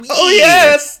Oh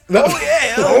yes! No. Oh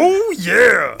yeah! Oh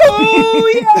yeah!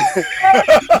 Oh yeah!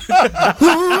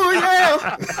 Oh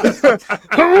yeah!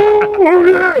 Oh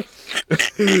yeah!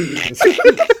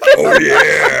 Oh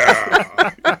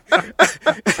yeah!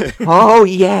 Oh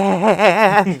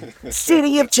yeah!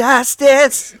 City of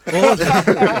Justice!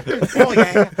 Oh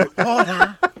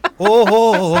yeah!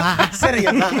 Oh, city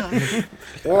of love.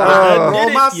 Roll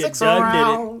my You six done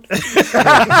around.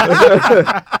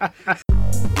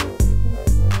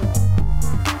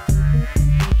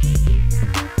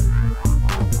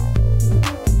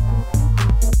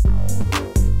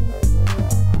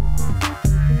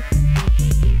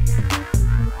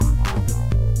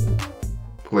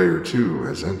 Player 2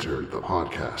 has entered the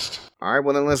podcast. All right,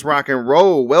 well then let's rock and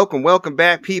roll. Welcome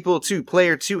back, people, to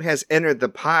Player 2 Has Entered the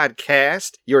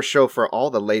Podcast, your show for all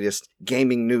the latest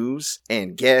gaming news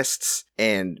and guests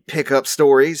and pickup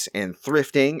stories and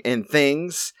thrifting and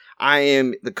things. I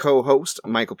am the co-host,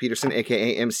 Michael Peterson,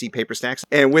 aka MC Paperstacks,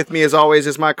 and with me as always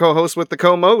is my co-host with the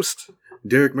co-most,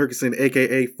 Derek Murkison,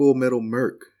 aka Full Metal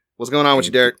Merc. What's going on with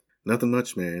you, Derek? Nothing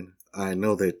much, man. I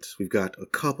know that we've got a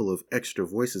couple of extra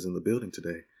voices in the building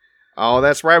today. Oh,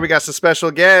 that's right, we got some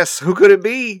special guests. Who could it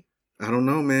be? I don't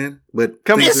know, man, but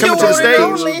Coming to the a stage.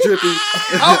 little drippy.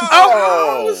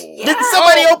 Did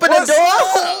somebody open the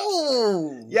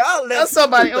door? Y'all Let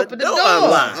somebody open the door.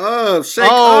 Oh, shake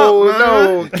Oh up,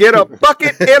 man. no! Get a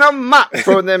bucket and a mop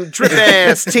for them drip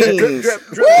ass teens.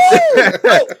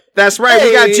 That's right.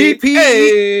 We got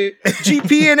GP,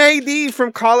 GP and AD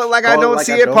from Call It Like I Don't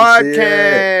See It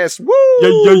podcast. Woo!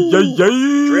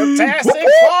 Drip-tastic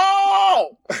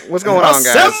fall! What's going on,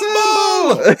 guys?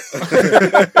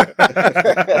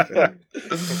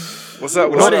 What's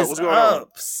up? What is What's going on?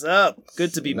 up?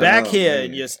 Good to be back here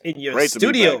in your Great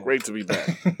studio. Great to be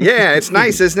back. Yeah, it's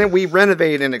nice, isn't it? We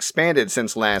renovated and expanded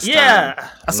since last time. Yeah,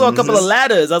 I saw a couple of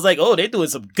ladders. I was like, oh, they're doing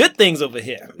some good things over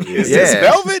here. Is Yeah. this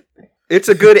velvet? It's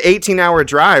a good 18-hour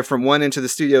drive from one end of the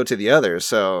studio to the other,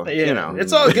 so, Yeah, you know.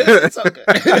 it's all good. It's all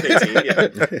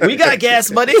good. We got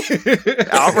gas money.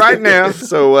 All right now.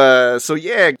 So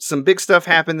yeah, some big stuff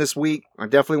happened this week. I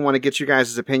definitely want to get you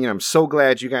guys' opinion. I'm so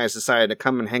glad you guys decided to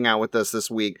come and hang out with us this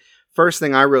week. First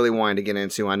thing I really wanted to get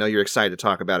into, I know you're excited to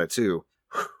talk about it too.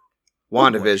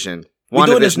 WandaVision. We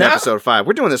doing this WandaVision now? episode 5.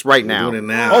 We're doing this right now. Doing it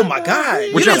now. Oh my God! We're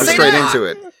You didn't jumping say straight that. into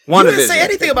it. You didn't say WandaVision.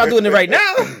 anything about doing it right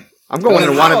now. I'm going into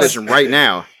Oh, no. WandaVision right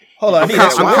now. Hold on, I I'm, need com-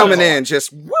 extra I'm water. coming in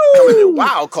just woo. Coming in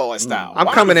wild card style. I'm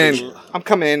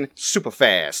coming in super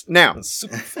fast. Now,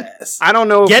 super fast. I don't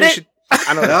know if Get we it? should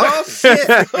I don't Oh, shit.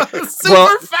 Super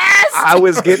Well, fast. I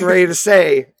was getting ready to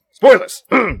say spoilers.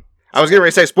 I was getting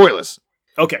ready to say spoilers.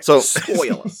 Okay. So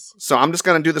Spoilers. So I'm just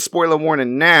going to do the spoiler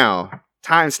warning now.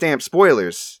 Timestamp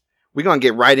spoilers. We're going to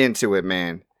get right into it,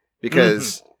 man.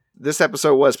 Because this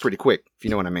episode was pretty quick, if you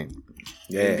know what I mean.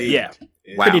 Yeah. Yeah,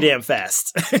 Wow. pretty damn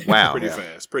fast. Wow. Pretty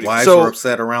fast. Pretty Wives So- were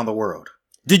upset around the world.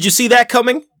 Did you see that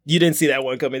coming? You didn't see that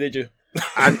one coming, did you?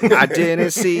 I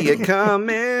didn't see it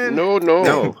coming. No. No.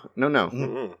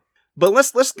 Mm-mm. But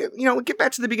let's get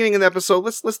back to the beginning of the episode.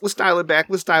 Let's dial it back.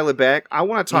 Let's dial it back. I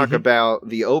want to talk about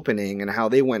the opening and how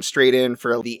they went straight in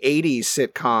for the 80s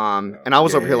sitcom. And I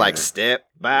was over here like step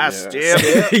by step,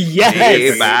 day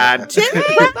Yes. by day.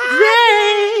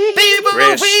 People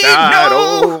Fresh we start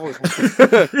know.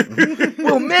 over.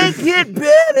 We'll make it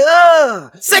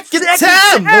better. Second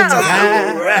time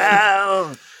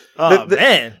around. Oh The-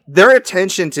 man. Their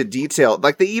attention to detail,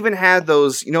 like they even had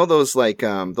those, those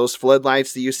those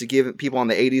floodlights they used to give people in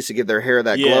the 80s to give their hair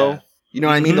that Yeah. glow. You know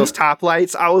what I mean? Mhm. Those top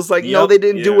lights. I was like, no, Yep. they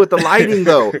didn't do it with the lighting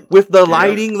though. With the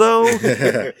lighting though,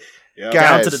 Yeah. Guys,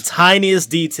 Down to the tiniest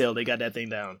detail, they got that thing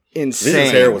down. insane.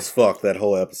 Vince's hair was fucked that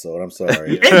whole episode. I'm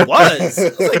sorry. It was. I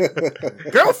was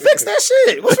like, girl, fix that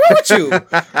shit. What's wrong with you?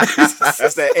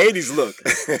 That's that 80s look.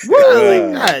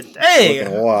 Woo! God dang.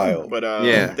 Looking wild. But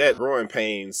Yeah. that growing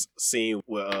pains scene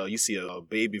where you see a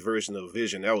baby version of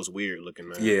Vision, that was weird looking,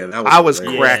 man. Yeah, that I was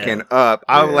hilarious. cracking up.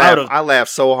 I Yeah. laughed. I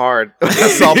laughed so hard. I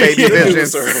saw Baby Vision.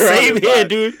 Same here,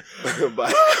 dude.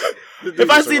 But-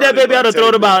 If I see that baby, I'd have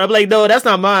thrown him out. I'm like, no, that's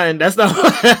not mine. That's not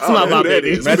that's Oh, not my who that baby.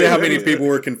 is? Imagine how many people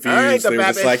were I ain't confused. the They were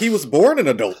just baby. like, he was born an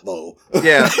adult, though.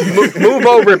 Yeah, move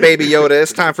over, Baby Yoda.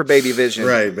 It's time for Baby Vision.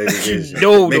 Right, baby Vision.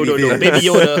 No. Vision. Baby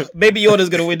Yoda. Baby Yoda's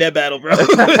gonna win that battle, bro.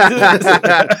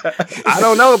 I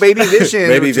don't know, Baby Vision.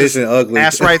 Baby Vision ugly.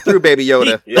 Ass right through Baby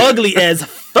Yoda. Ugly as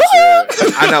fuck.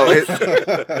 I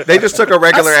know. They just took a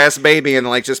regular ass baby and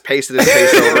like just pasted his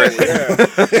face over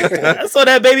it. I saw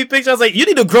that baby picture. I was like, you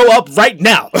need to grow up right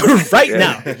now. Right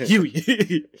now. You.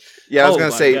 Yeah, I was Oh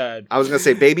gonna my say. God. I was gonna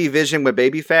say Baby Vision with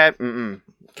baby fat. Can't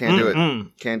do it.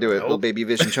 Mm-mm. Can't do it. Little Baby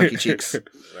Vision, chunky cheeks.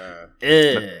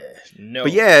 Eh. No.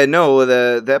 But yeah, no,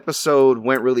 the episode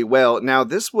went really well. Now,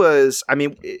 this was, I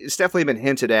mean, it's definitely been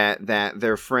hinted at that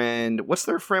their friend, what's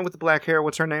their friend with the black hair?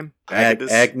 What's her name?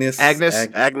 Agnes.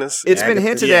 Agnes. It's been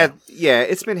hinted at,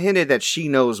 it's been hinted that she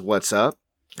knows what's up.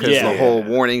 Because the whole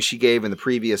warning she gave in the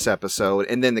previous episode,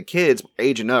 and then the kids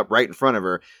aging up right in front of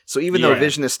her. So even though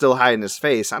Vision is still hiding his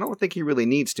face, I don't think he really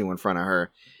needs to in front of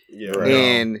her. Yeah, right.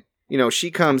 And, you know,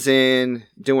 she comes in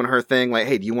doing her thing like,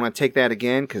 hey, do you want to take that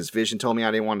again? Because Vision told me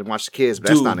I didn't want to watch the kids, but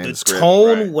that's not in the script. The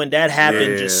tone when that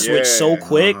happened just switched so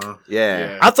quick.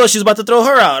 Yeah. I thought she was about to throw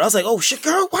her out. I was like, oh shit,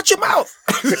 girl, watch your mouth.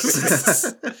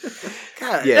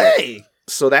 God, hey.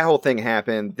 So that whole thing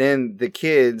happened. Then the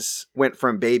kids went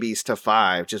from babies to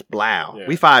 5, just blow.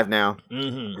 We 5 now.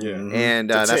 Mm-hmm. Yeah. And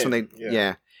that's when they,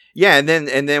 Yeah, and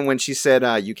then when she said,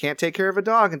 you can't take care of a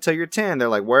dog until you're 10, they're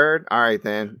like, word? All right,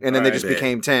 then. And then they just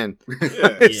became 10.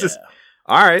 It's just,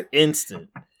 all right.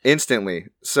 Instantly.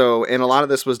 So, and a lot of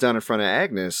this was done in front of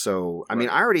Agnes. So, I mean,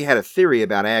 I already had a theory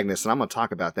about Agnes, and I'm going to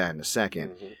talk about that in a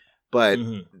second. But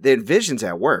then Vision's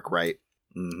at work, right?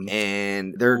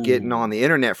 And they're getting on the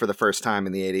internet for the first time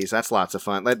in the 80s. That's lots of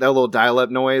fun. Like that little dial-up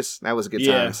noise, that was good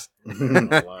times.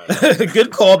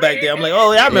 Good call back there. I'm like,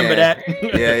 oh, yeah, I remember that.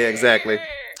 yeah, exactly.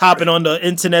 Hopping on the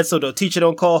internet so the teacher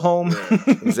don't call home.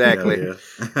 Exactly.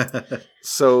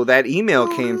 So that email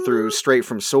came through straight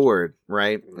from Sword,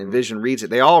 right? And Vision reads it.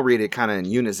 They all read it kind of in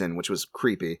unison, which was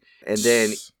creepy. And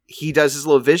then he does his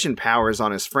little vision powers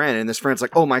on his friend, and this friend's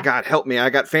like, oh my God, help me. I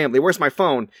got family. Where's my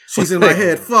phone? She's in my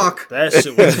head. Fuck. That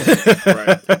shit was...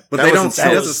 But they don't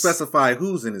specify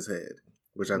who's in his head.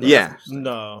 Which I thought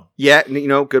Yeah, you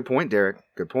know, good point, Derek.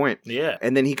 Good point. Yeah.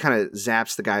 And then he kind of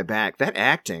zaps the guy back. That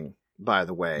acting, by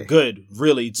the way. Good.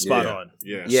 Really spot on.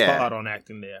 Yeah. Spot on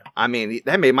acting there. I mean,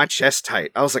 that made my chest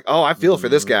tight. I was like, oh, I feel for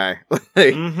this guy.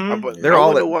 They're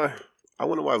all... I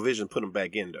wonder why Vision put him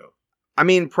back in, though. I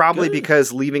mean, probably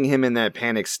because leaving him in that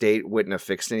panic state wouldn't have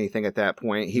fixed anything at that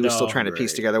point. He was still trying to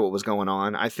piece together what was going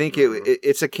on. I think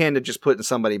it's akin to just putting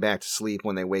somebody back to sleep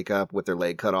when they wake up with their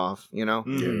leg cut off, you know?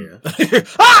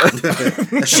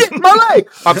 Shit, my leg!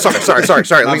 I'm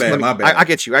sorry. My bad. I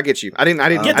get you. I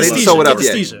didn't sew it up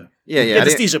yet. Yeah.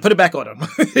 Anesthesia. Put it back on him.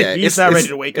 Yeah, He's not ready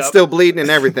to wake up. It's still bleeding and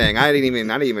everything. I didn't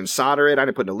even solder it. I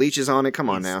didn't put no leeches on it. Come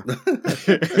on now. Because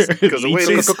the way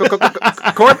these...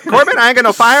 Corbin, I ain't got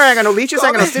no fire. I ain't got no leeches. I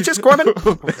ain't got no stitches. Corbin,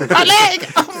 my leg.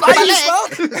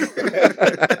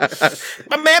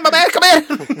 My man, come in.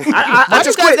 I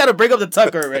just got to bring up the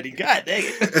Tucker already. God dang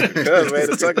it. Because man,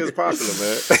 the Tucker is popular,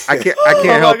 man. I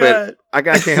can't help it. I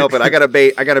can't help it. I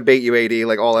gotta bait you, AD,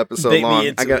 like all episode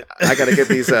long. I gotta get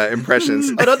these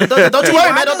impressions. Oh, don't you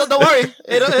worry, man. Don't worry.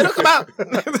 It'll come out.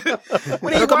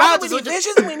 It'll come out.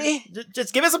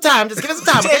 Just give it some time.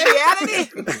 Okay?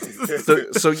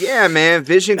 So yeah, man.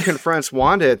 Vision confronts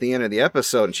Wanda at the end of the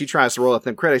episode, and she tries to roll up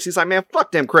them credits. He's like, man,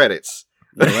 fuck them credits.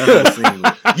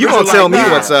 You gonna tell me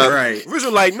what's up? Right.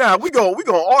 Vision like, nah, we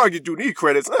gonna argue through these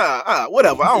credits.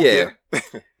 Whatever. I don't care.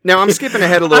 Now I'm skipping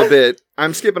ahead a little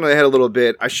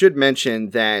bit. I should mention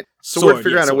that Sword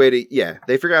figured out a way to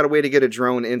they figured out a way to get a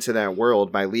drone into that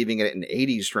world by leaving it an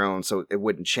 80s drone so it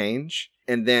wouldn't change.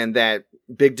 And then that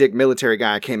big dick military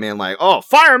guy came in like, oh,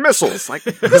 fire missiles! Like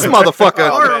this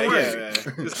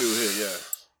motherfucker. This dude here,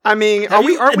 I mean,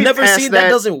 aren't we never past seen that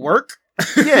doesn't work?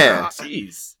 Yeah.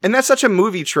 Jeez. And that's such a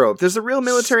movie trope. Does the real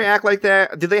military act like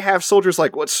that? Do they have soldiers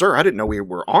like, what, sir? I didn't know we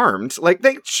were armed. Like,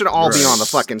 they should all be on the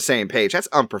fucking same page. That's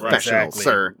unprofessional,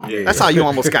 sir. Yeah. That's how you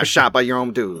almost got shot by your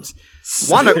own dudes.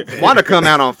 Wanda come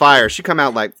out on fire. She come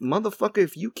out like, motherfucker,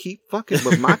 if you keep fucking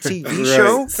with my TV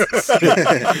show.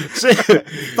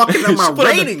 Fucking up my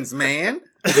ratings, man.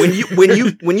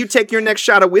 When you take your next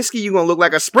shot of whiskey, you gonna look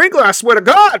like a sprinkler. I swear to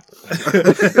God.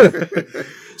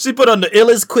 She put on the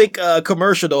illest quick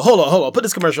commercial though. Hold on. Put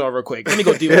this commercial on real quick. Let me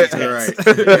go deal with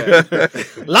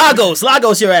this. Right.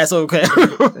 Lagos your ass okay.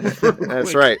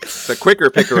 That's right. The quicker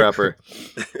picker upper.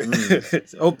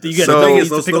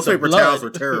 Those paper towels were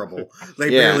terrible. They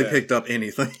barely picked up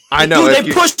anything. I know. Dude,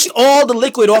 they pushed all the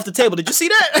liquid off the table. Did you see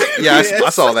that? Yeah, I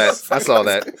saw that.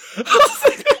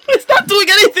 It's not doing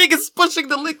anything. It's pushing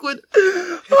the liquid.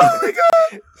 Oh my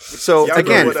God. So y'all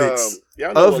again,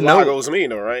 y'all know what Lagos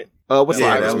mean, though, right? What's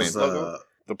Lagos mean?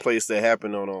 The place that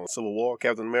happened on Civil War,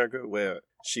 Captain America, where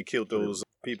she killed those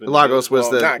people. Lagos was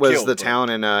the town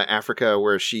in Africa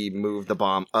where she moved the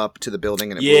bomb up to the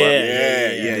building and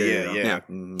it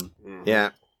blew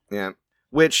up. Yeah.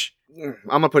 Which I'm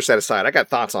gonna push that aside. I got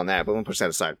thoughts on that, but I'm gonna push that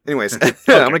aside. Anyways,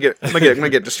 I'm gonna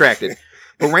get distracted.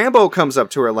 But Rambo comes up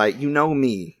to her like, you know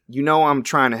me. You know I'm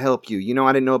trying to help you. You know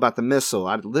I didn't know about the missile.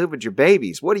 I live with your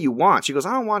babies. What do you want? She goes,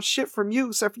 I don't want shit from you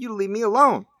except for you to leave me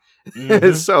alone.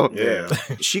 So Yeah.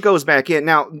 she goes back in.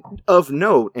 Now, of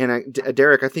note, and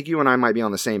Derek, I think you and I might be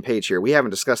on the same page here. We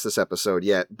haven't discussed this episode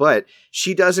yet, but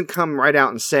she doesn't come right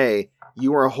out and say,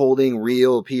 you are holding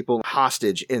real people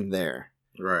hostage in there.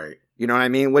 Right. You know what I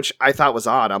mean? Which I thought was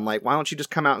odd. I'm like, why don't you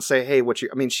just come out and say, hey,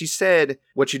 she said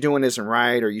what you're doing isn't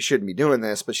right or you shouldn't be doing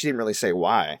this, but she didn't really say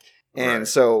why. And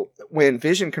so when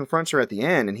Vision confronts her at the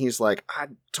end and he's like, I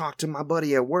talked to my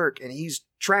buddy at work and he's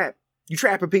trapped. You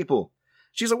trapping people.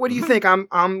 She's like, what do you think?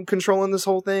 I'm controlling this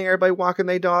whole thing? Everybody walking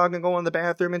their dog and going to the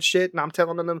bathroom and shit, and I'm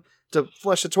telling them to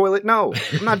flush the toilet? No,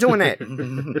 I'm not doing that.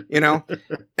 You know?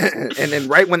 And then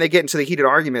right when they get into the heated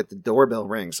argument, the doorbell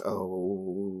rings.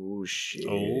 Oh, shit.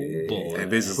 Oh, boy. And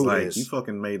Vision's Who like, is? you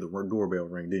fucking made the doorbell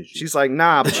ring, didn't you? She's like,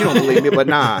 nah, but you don't believe me, but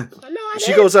nah.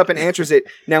 She goes up and answers it.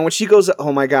 Now, when she goes,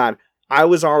 oh my God, I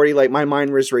was already like, my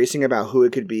mind was racing about who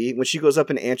it could be. When she goes up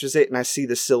and answers it and I see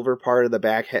the silver part of the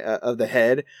back of the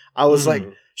head, I was like,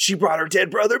 she brought her dead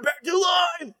brother back to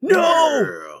life.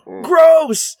 No,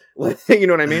 gross. You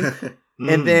know what I mean?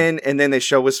 And then they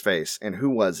show his face. And who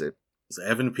was it? It's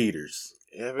Evan Peters.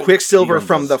 Quicksilver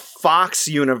from the Fox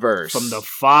universe. From the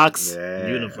Fox Yeah.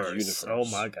 universe. Oh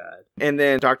my God. And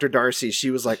then Dr. Darcy, she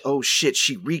was like, oh shit,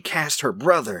 she recast her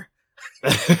brother.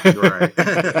 Right.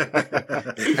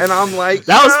 And I'm like,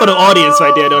 That was for the audience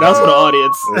right there, though. That was for the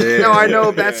audience. No, I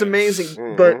know, that's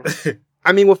amazing. But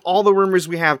I mean, with all the rumors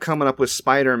we have coming up with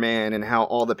Spider-Man and how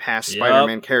all the past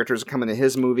Spider-Man characters are coming to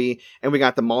his movie, and we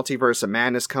got the Multiverse of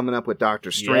Madness coming up with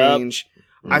Doctor Strange,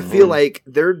 I feel like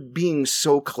they're being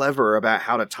so clever about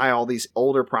how to tie all these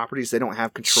older properties they don't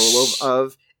have control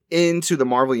of into the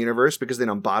Marvel Universe because they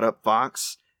done bought up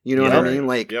Fox. You know what I mean?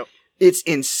 Like, it's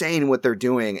insane what they're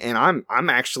doing, and I'm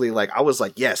actually like, I was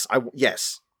like, yes. I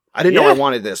didn't know I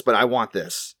wanted this, but I want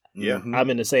this. Yeah. I'm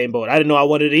in the same boat. I didn't know I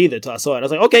wanted it either until I saw it. I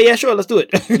was like, okay, yeah, sure, let's do it.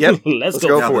 Yep. let's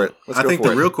go go. for it. I think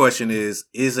the real question is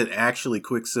it actually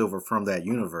Quicksilver from that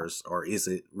universe, or is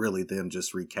it really them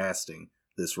just recasting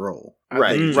this role?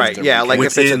 Right. Yeah, like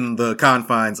within the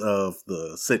confines of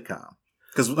the sitcom.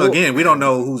 Because, again, we don't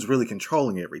know who's really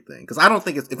controlling everything. Because I don't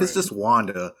think if it's just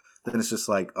Wanda, then it's just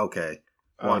like, okay,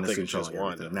 Wanda's controlling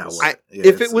everything. Now what?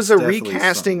 If it was a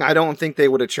recasting, I don't think they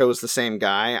would have chose the same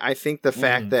guy. I think the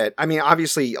fact that, I mean,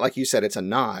 obviously, like you said, it's a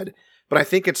nod, but I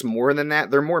think it's more than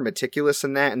that. They're more meticulous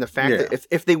than that. And the fact that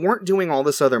if they weren't doing all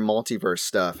this other multiverse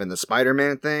stuff and the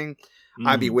Spider-Man thing,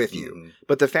 I'd be with you.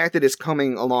 But the fact that it's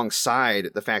coming alongside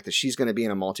the fact that she's going to be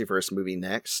in a multiverse movie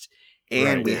next,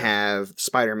 and we have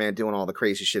Spider-Man doing all the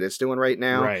crazy shit it's doing right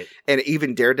now. Right. And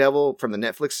even Daredevil from the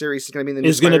Netflix series is going to be in the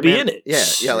new Spider-Man. It's going to be in it.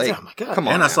 Yeah. Like, oh my God. Come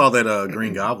on. And I saw that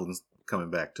Green Goblin's coming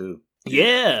back, too.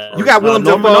 Yeah. You got Willem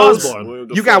Dafoe's.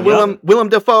 You got Willem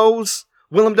Dafoe's.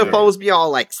 Willem Dafoe's be all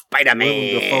like,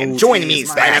 Spider-Man, join me,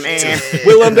 Spider-Man.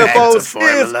 Willem Dafoe's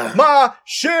is my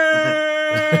shit.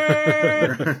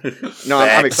 No,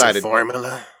 I'm excited.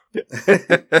 Formula.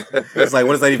 It's like,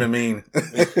 what does that even mean? We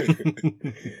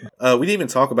didn't even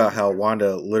talk about how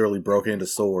Wanda literally broke into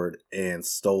Sword and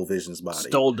stole Vision's body.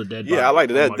 Stole the dead body. Yeah, I like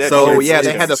that.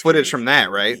 They had the footage from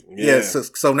that, right? Yeah.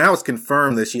 So now it's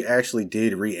confirmed that she actually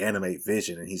did reanimate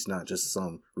Vision, and he's not just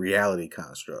some reality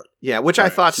construct. Yeah, which I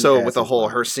thought so with the whole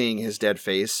her seeing his dead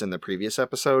face in the previous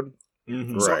episode.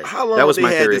 Mm-hmm. Right. So how long that was they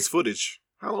my had theory. this footage?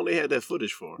 How long they had that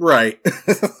footage for? Right.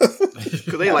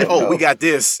 Because they like, we got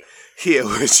this here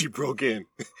when she broke in.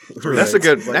 That's a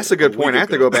good point. I have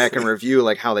to go back and review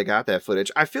like how they got that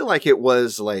footage. I feel like it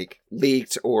was like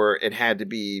leaked or it had to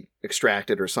be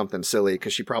extracted or something silly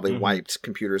because she probably wiped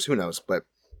computers. Who knows? But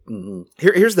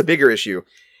here's the bigger issue.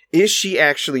 Is she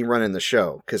actually running the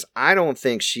show? Because I don't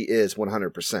think she is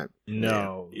 100%.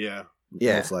 No. Yeah.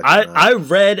 Yeah, I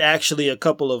read actually a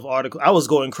couple of articles. I was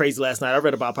going crazy last night. I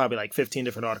read about probably like 15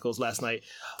 different articles last night.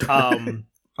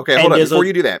 Okay, hold on. Before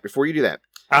you do that,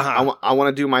 Uh-huh. I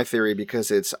want to do my theory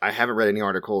because I haven't read any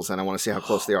articles and I want to see how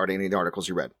close they are to any of the articles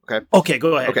you read. Okay. Okay,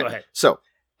 go ahead. So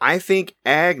I think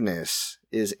Agnes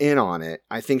is in on it.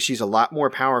 I think she's a lot more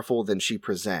powerful than she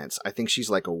presents. I think she's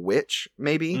like a witch,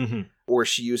 maybe, or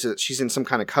she's in some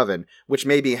kind of coven, which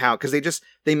may be how, because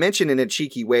they mention in a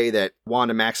cheeky way that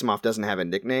Wanda Maximoff doesn't have a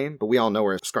nickname, but we all know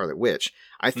her as Scarlet Witch.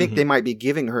 I think they might be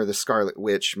giving her the Scarlet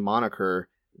Witch moniker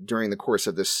during the course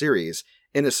of this series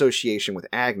in association with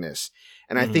Agnes.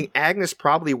 And I think Agnes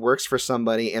probably works for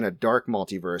somebody in a dark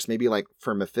multiverse, maybe like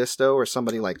for Mephisto or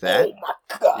somebody like that. Oh my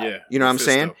God. Yeah. You know what I'm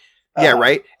saying? Yeah,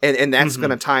 right? And that's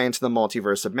going to tie into the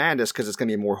Multiverse of Madness because it's going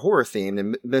to be more horror themed.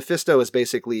 And Mephisto is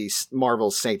basically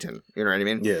Marvel's Satan. You know what I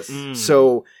mean? Yes.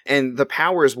 So, and the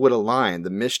powers would align, the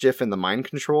mischief and the mind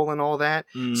control and all that.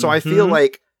 So I feel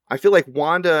like I feel like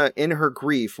Wanda, in her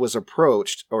grief, was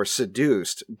approached or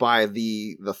seduced by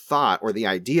the thought or the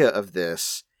idea of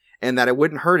this, and that it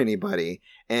wouldn't hurt anybody.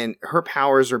 And her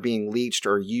powers are being leached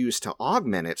or used to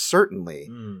augment it, certainly.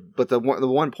 But the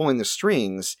one pulling the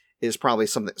strings is probably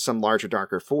some larger,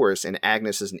 darker force, and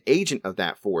Agnes is an agent of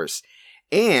that force.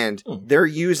 And they're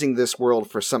using this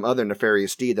world for some other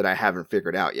nefarious deed that I haven't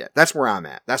figured out yet. That's where I'm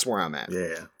at.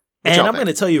 Yeah. What And y'all I'm going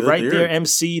to think? tell you Good right theory. there,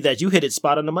 MC, that you hit it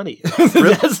spot on the money.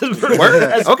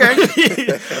 Word?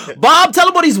 Okay. Bob, tell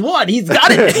him what he's won. He's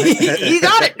got it. He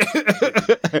got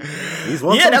it. He's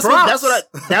won Yeah, some that's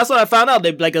props. that's what I found out.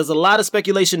 There's a lot of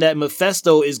speculation that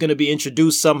Mephisto is going to be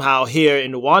introduced somehow here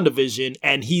in the WandaVision,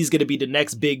 and he's going to be the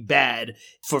next big bad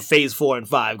for Phase 4 and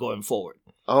 5 going forward.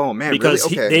 Oh, man,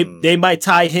 Because really? Okay. they might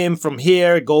tie him from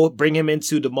here, bring him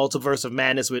into the Multiverse of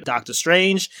Madness with Doctor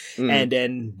Strange, and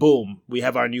then boom, we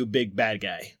have our new big bad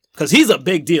guy. Because he's a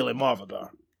big deal in Marvel, though.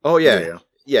 Oh, yeah.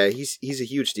 Yeah, he's a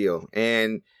huge deal.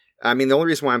 And I mean, the only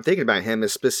reason why I'm thinking about him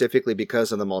is specifically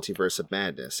because of the Multiverse of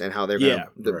Madness and how they're going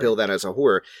to build that as a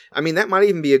horror. I mean, that might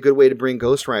even be a good way to bring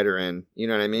Ghost Rider in, you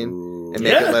know what I mean? Ooh. And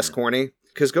make it less corny.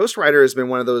 Because Ghost Rider has been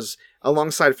one of those,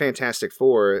 alongside Fantastic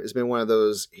Four, has been one of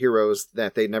those heroes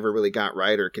that they never really got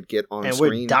right or could get on And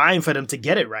screen. we're dying for them to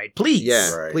get it right. Please.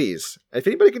 Yeah, Right. please. If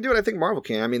anybody can do it, I think Marvel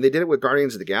can. I mean, they did it with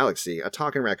Guardians of the Galaxy. A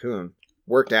talking raccoon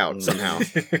worked out somehow.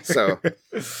 So,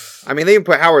 I mean, they even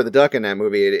put Howard the Duck in that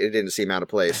movie. It didn't seem out of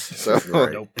place. So,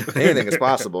 Nope. anything is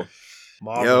possible.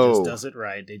 Marvel just does it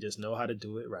right. They just know how to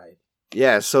do it right.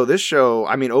 Yeah, so this show,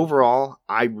 I mean, overall,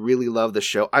 I really love the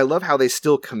show. I love how they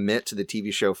still commit to the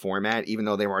TV show format, even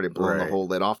though they've already blown the whole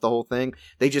lid off the whole thing.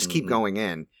 They just keep going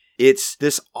in. It's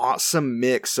this awesome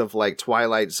mix of like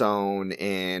Twilight Zone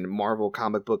and Marvel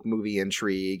comic book movie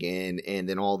intrigue and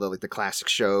then all the like the classic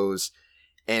shows.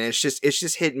 And it's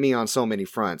just hitting me on so many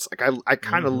fronts. Like I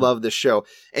kind of love this show,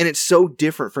 and it's so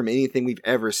different from anything we've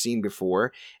ever seen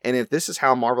before. And if this is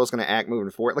how Marvel's going to act moving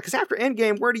forward, like, because after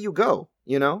Endgame, where do you go?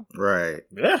 You know, Right.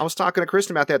 Yeah. I was talking to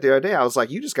Kristen about that the other day. I was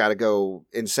like, you just got to go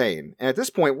insane. And at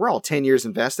this point, we're all 10 years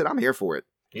invested. I'm here for it.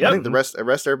 Yep. I think the rest,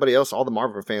 everybody else, all the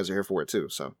Marvel fans are here for it too.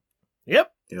 So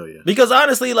Yep. Hell yeah. Because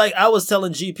honestly, like I was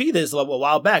telling GP this a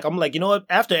while back, I'm like, you know what?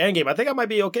 After Endgame, I think I might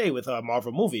be okay with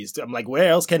Marvel movies. I'm like, where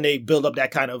else can they build up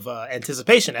that kind of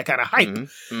anticipation, that kind of hype?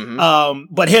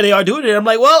 But here they are doing it. I'm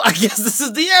like, well, I guess this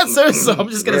is the answer, so I'm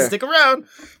just gonna stick around.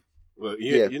 Well,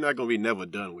 you're not gonna be never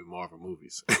done with Marvel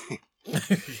movies.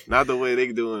 Not the way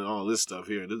they doing all this stuff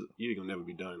here. You're gonna never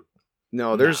be done.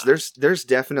 no, there's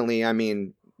definitely. I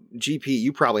mean, GP,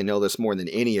 you probably know this more than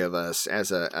any of us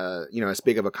as as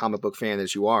big of a comic book fan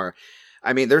as you are.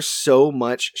 I mean, there's so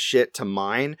much shit to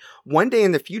mine. One day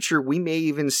in the future, we may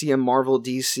even see a Marvel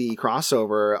DC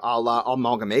crossover a la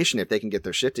amalgamation if they can get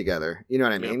their shit together. You know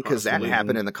what I mean? Because that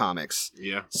happened in the comics.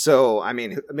 Yeah. So, I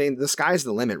mean, the sky's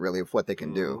the limit, really, of what they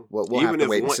can do. We'll have to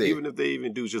wait and see. Even if they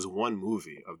even do just one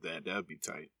movie of that'd be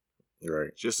tight.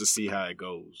 Right. Just to see how it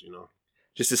goes, you know.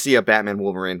 Just to see a Batman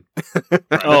Wolverine.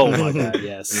 Oh my god,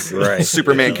 yes. Right.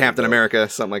 Superman Captain America,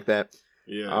 something like that.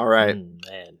 Yeah. All right.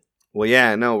 Man. Well,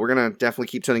 yeah, no, we're going to definitely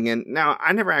keep tuning in. Now,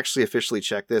 I never actually officially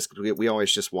checked this because we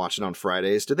always just watch it on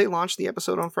Fridays. Did they launch the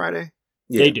episode on Friday?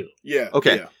 Yeah. They do. Yeah.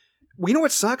 Okay. Yeah. Well, you know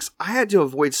what sucks? I had to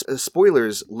avoid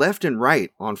spoilers left and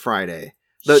right on Friday.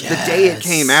 The day it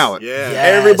came out. Yeah.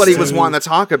 Everybody was dude. wanting to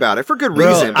talk about it for good Bro,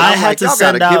 reason. But I I'm had like, to y'all gotta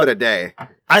send out- give it a day.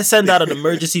 I send out an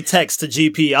emergency text to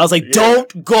GP. I was like,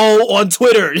 don't go on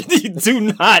Twitter. Do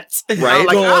not Right?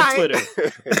 go Like, on Twitter.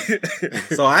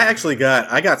 So I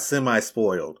got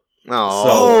semi-spoiled. Oh,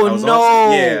 So I was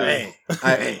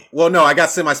no. I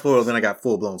got semi-spoiled, then I got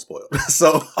full-blown spoiled.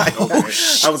 So I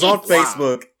was on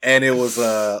Facebook, and it was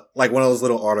like one of those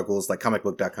little articles, like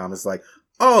comicbook.com. It's like,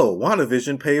 oh,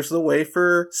 WandaVision paves the way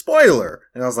for spoiler.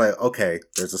 And I was like, okay,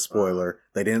 there's a spoiler.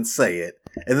 They didn't say it.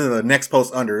 And then the next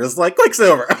post under is like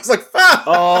Quicksilver. I was like, fuck!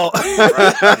 Oh.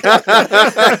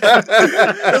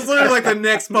 It's literally like the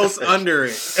next post under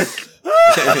it.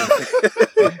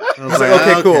 I was like,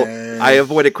 okay, cool. I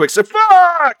avoided Quicksilver.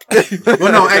 Fuck!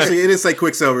 Well, no, actually, it didn't say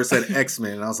Quicksilver. It said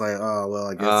X-Men. And I was like, oh, well,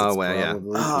 I guess it's probably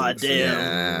Ah, Quicksilver. damn.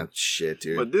 Yeah, shit,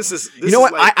 dude. But this is you know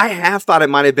what? Like, I have thought it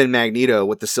might have been Magneto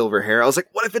with the silver hair. I was like,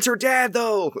 what if it's her dad,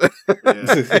 though?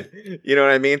 yeah. You know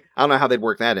what I mean? I don't know how they'd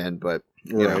work that in, but,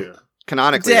 you know, Yeah.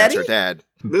 canonically, that's her dad.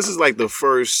 This is like the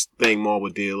first thing Marvel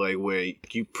did, like where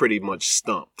you pretty much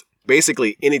stumped.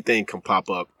 Basically, anything can pop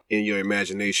up in your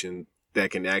imagination that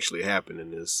can actually happen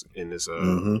in this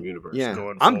universe.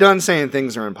 Yeah, I'm done saying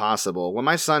things are impossible. When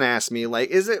my son asked me,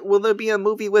 like, will there be a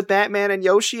movie with Batman and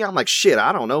Yoshi? I'm like, shit,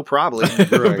 I don't know, probably.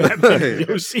 Batman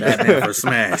for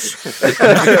Smash.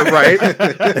 Right?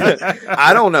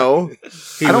 I don't know.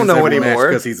 I don't know anymore.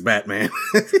 Because he's Batman.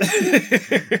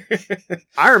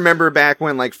 I remember back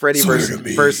when, like, Freddy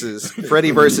versus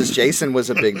Jason was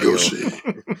a big deal.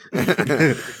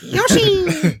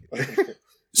 Yoshi!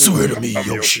 Swear to me,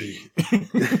 Yoshi.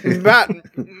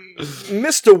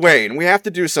 Mr. Wayne, we have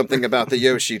to do something about the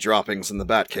Yoshi droppings in the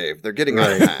Batcave. They're getting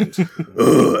out of hand.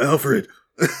 Alfred.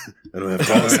 I don't have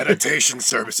time. Sanitation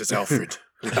services, Alfred.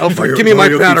 Alfred, give me my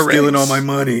batarangs. Stealing all my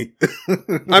money.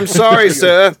 I'm sorry,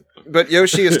 sir, but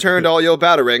Yoshi has turned all your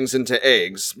batarangs into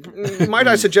eggs. Might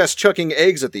I suggest chucking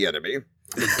eggs at the enemy?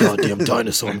 Goddamn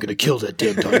dinosaur! I'm gonna kill that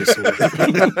damn dinosaur.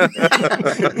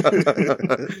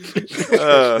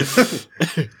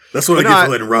 That's what I get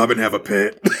for letting Robin have a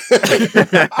pet.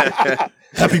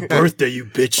 Happy birthday, you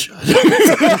bitch!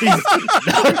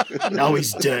 now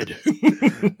he's dead.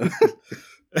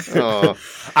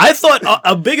 I thought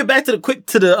back to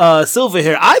the silver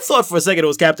hair. I thought for a second it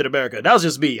was Captain America. That was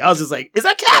just me. I was just like, "Is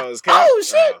that Cap? Oh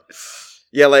shit!"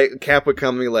 Yeah, like Cap would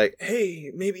come to me like,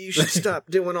 "Hey, maybe you should stop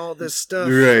doing all this stuff."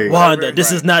 Right. Wanda, this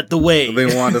is not the way. And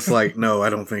then Wanda's like, "No, I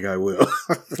don't think I will."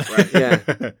 Right. Yeah.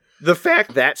 The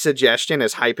fact that suggestion,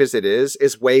 as hype as it is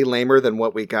way lamer than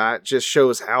what we got. Just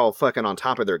shows how fucking on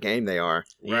top of their game they are.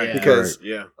 Right. Because,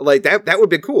 like, that would have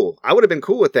been cool. I would have been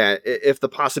cool with that if the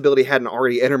possibility hadn't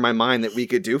already entered my mind that we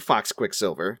could do Fox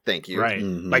Quicksilver. Thank you. Right.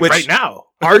 Like right now.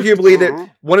 Arguably, that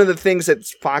one of the things that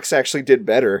Fox actually did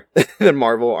better than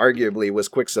Marvel, arguably, was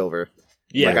Quicksilver.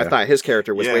 Yeah. Like, I thought his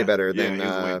character was way better than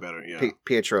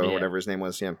Pietro, or whatever his name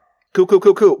was. Yeah. Cool.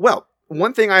 Well,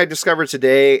 one thing I discovered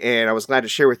today, and I was glad to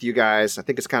share with you guys, I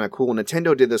think it's kind of cool.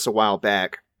 Nintendo did this a while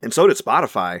back, and so did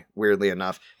Spotify, weirdly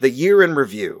enough. The year in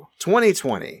review,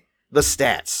 2020, the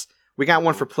stats. We got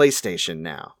one for PlayStation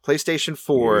now. PlayStation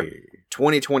 4,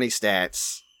 2020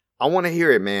 stats. I want to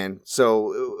hear it, man.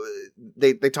 So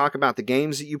they talk about the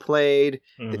games that you played.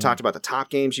 They talked about the top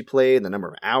games you played, the number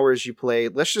of hours you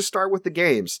played. Let's just start with the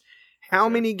games. How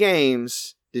many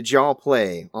games did y'all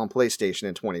play on PlayStation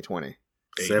in 2020?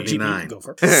 79.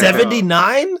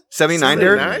 79? 79,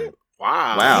 Derek?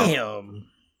 Wow. Damn.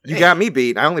 You got me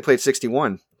beat. I only played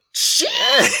 61. Shit.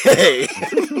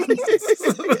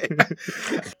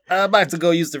 I'm about to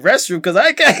go use the restroom because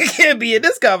I can't be in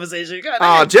this conversation.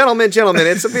 Oh, gentlemen,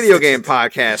 it's a video game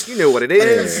podcast. You know what it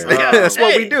is. That's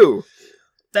what we do.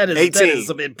 That is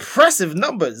some impressive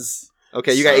numbers.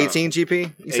 Okay, you got 18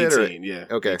 GP? You said 18, yeah.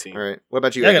 Okay, 18. all right. What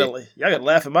about you? Y'all gotta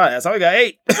laugh at my ass. I only got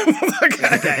 8.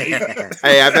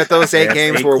 Hey, I bet those 8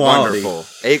 games were wonderful.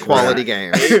 8 quality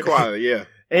games. 8 quality, yeah.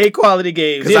 8 quality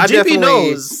games. Yeah, GP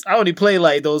knows I only play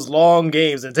like those long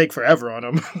games and take forever on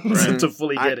them to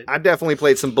fully get it. I definitely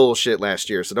played some bullshit last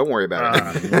year, so don't worry about it.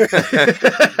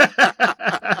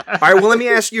 All right, well, let me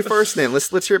ask you first then.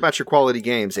 Let's hear about your quality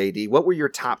games, AD. What were your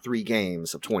top 3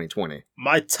 games of 2020?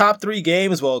 My top 3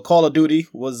 games, well, Call of Duty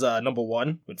was number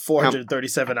 1 with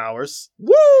 437 hours.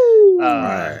 Woo!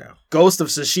 Ghost of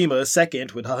Tsushima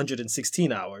second with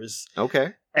 116 hours.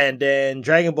 Okay. And then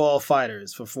Dragon Ball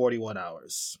FighterZ for 41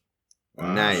 hours.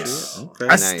 Wow. Nice. Okay.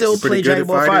 I still play Dragon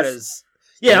Ball FighterZ.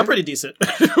 Yeah, I'm pretty decent.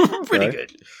 Pretty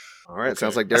good. All right,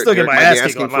 sounds like Derek might be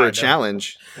asking for a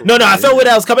challenge. No, I felt where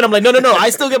that was coming. I'm like, no, I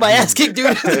still get my ass kicked,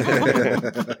 dude. Please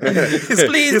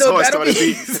don't battle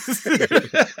me.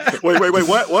 Wait,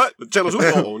 what? Challenge who?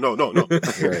 Oh, no.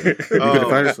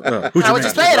 I was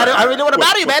just playing. I really don't want to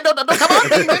battle you, man. Don't come on.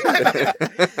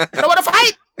 I don't want to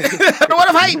fight. I don't want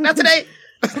to fight. Not today.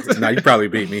 Nah, you probably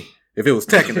beat me. If it was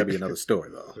Tekken, that'd be another story,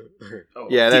 though.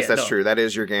 Yeah, that's true. That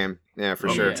is your game. Yeah, for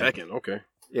sure. Tekken, okay.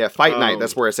 Yeah, Fight Night.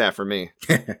 That's where it's at for me.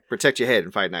 Protect your head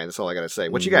in Fight Night. That's all I gotta say.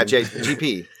 What you got,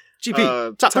 GP?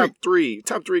 Top three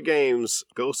games.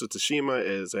 Ghost of Tsushima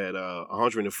is at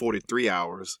 143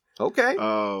 hours. Okay.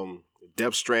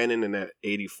 Death Stranding in at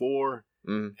 84,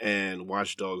 and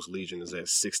Watch Dogs Legion is at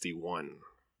 61.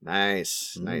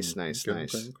 Nice. Okay.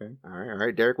 All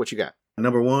right, Derek. What you got?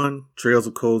 Number 1, Trails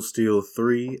of Cold Steel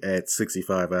 3 at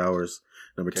 65 hours.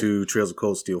 Number 2, Trails of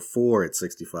Cold Steel 4 at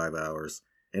 65 hours.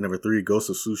 And number 3, Ghost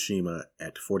of Tsushima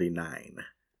at 49.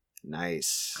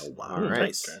 Nice. Oh, wow. All right.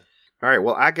 Nice. All right.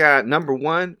 Well, I got number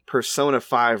 1, Persona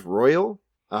 5 Royal,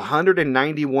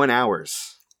 191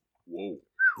 hours. Whoa.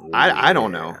 I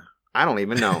don't know. I don't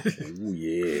even know. Ooh,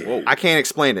 yeah. Whoa. I can't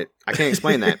explain it. I can't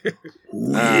explain that.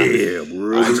 Ooh, yeah,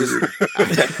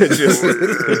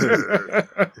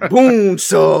 bro. Boom,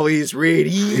 so he's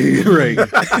ready. Right.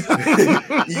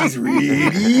 He's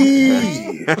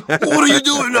ready. What are you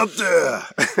doing up there?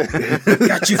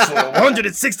 Got you for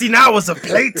 116 hours of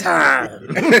playtime.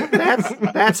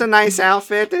 That's a nice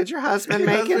outfit. Did your husband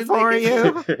make it for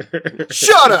you?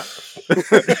 Shut up.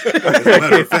 As a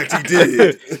matter of fact, he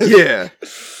did. Yeah.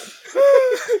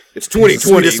 It's 2020.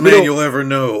 Sweetest man you'll ever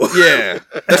know. Yeah.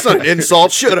 That's not an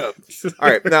insult. Shut up. All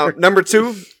right. Now, number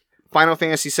 2, Final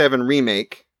Fantasy VII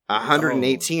Remake.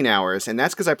 118 hours, and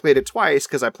that's because I played it twice,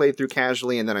 because I played through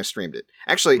casually and then I streamed it.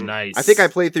 Actually, nice. I think I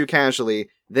played through casually,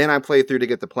 then I played through to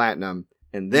get the platinum,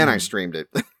 and then I streamed it.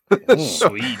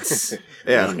 Sweet.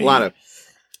 Yeah, a lot of...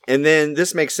 And then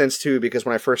this makes sense too, because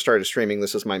when I first started streaming,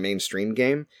 this was my main stream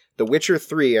game. The Witcher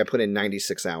 3, I put in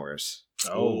 96 hours.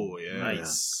 Oh, yeah.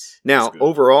 Nice. Now,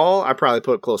 overall, I probably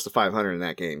put close to 500 in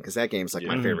that game, because that game's like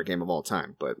my favorite game of all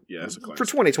time, but it's a classic. for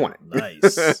 2020.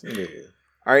 Nice. Yeah.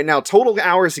 All right, now total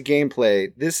hours of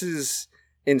gameplay. This is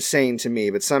insane to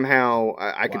me, but somehow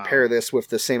I compare this with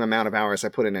the same amount of hours I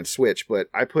put in Switch, but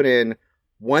I put in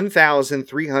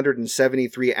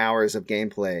 1,373 hours of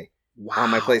gameplay on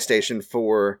my PlayStation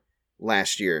 4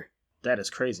 last year. That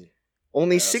is crazy.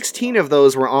 Only 16 of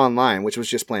those were online, which was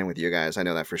just playing with you guys. I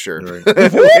know that for sure. Right.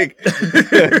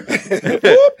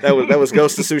 that was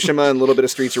Ghost of Tsushima and a little bit of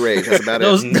Streets of Rage. That's about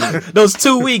it. Those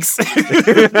 2 weeks.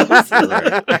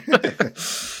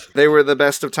 They were the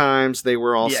best of times. They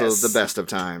were also the best of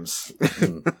times.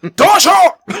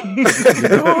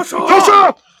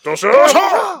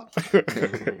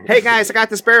 Hey guys, I got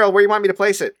this barrel. Where you want me to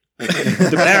place it?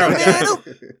 The barrel.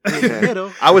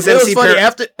 I was MC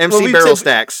Barrel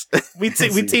Stacks. We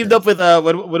teamed up with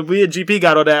when we and GP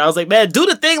got on that. I was like, man, do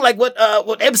the thing like what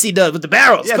MC does with the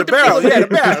barrels. Yeah, the barrel. Yeah, the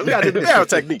barrel. We got the barrel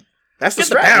technique. That's the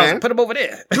strat, man. Put them over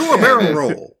there. Do a barrel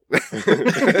roll.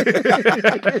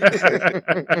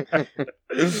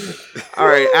 All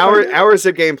right, hours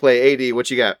of gameplay. AD, what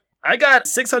you got? I got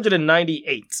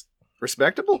 698.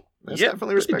 Respectable. That's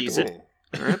definitely respectable. Decent.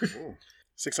 All right.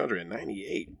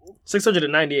 698.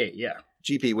 698. Yeah.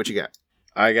 GP, what you got?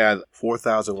 I got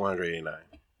 4,189.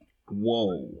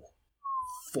 Whoa.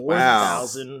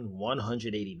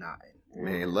 4,189.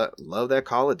 Man, love that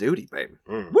Call of Duty, baby.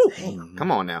 Woo!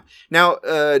 Come on now. Now,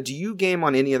 do you game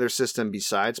on any other system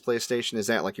besides PlayStation? Is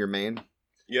that like your main?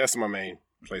 Yeah, that's my main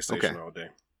PlayStation all day.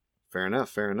 Fair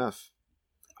enough.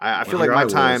 I feel like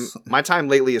my time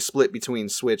lately is split between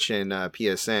Switch and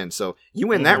PSN. So you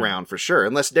win that round for sure.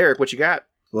 Unless Derek, what you got?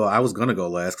 Well, I was gonna go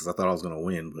last because I thought I was gonna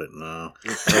win, but no.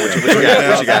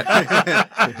 What you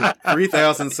got?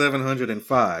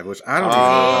 3,705, which I don't know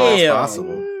how that's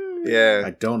possible. Yeah,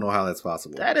 I don't know how that's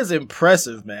possible. That is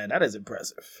impressive, man. That is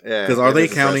impressive. Yeah, because are they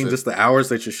counting just the hours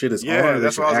that your shit is on, or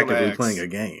that you're actively playing a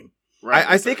game? Right,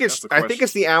 I think it's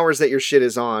the hours that your shit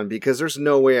is on, because there's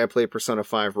no way I played Persona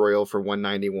 5 Royal for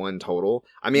 191 total.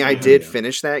 I mean, I did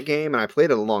finish that game, and I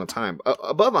played it a long time,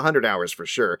 above 100 hours for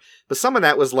sure. But some of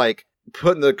that was like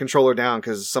putting the controller down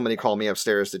because somebody called me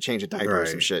upstairs to change a diaper or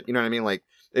some shit. You know what I mean? Like,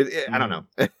 I don't know.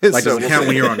 Like, does it count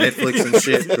when you're on Netflix and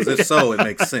shit? Because if so, it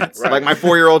makes sense. Right. Like my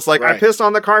 4-year-old's like, I pissed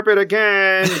on the carpet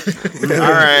again. All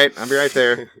right, I'll be right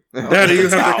there. Daddy, you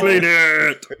have to clean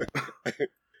it.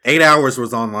 8 hours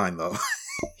was online though.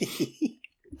 8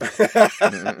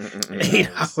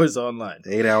 hours online.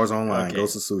 8 hours online.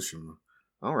 Ghost of Tsushima.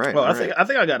 All right. Well, I think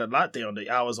I got a lot there on the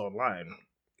hours online.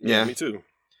 Yeah, me too.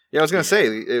 Yeah, I was gonna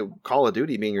say Call of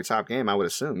Duty being your top game, I would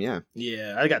assume. Yeah.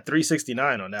 Yeah, I got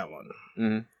 369 on that one.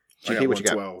 Mm-hmm. GP, what you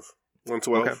got?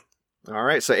 112. Okay. All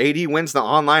right, so AD wins the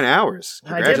online hours.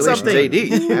 I get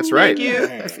Congratulations, AD. That's right. Thank you.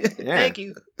 Yeah. Thank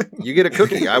you. You get a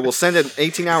cookie. I will send it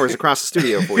 18 hours across the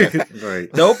studio for you.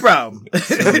 Right. No problem.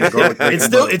 It's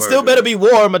still better be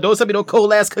warm, but don't send me no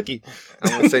cold ass cookie.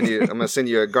 I'm gonna send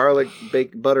you a garlic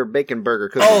butter bacon burger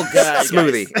cookie. Oh god,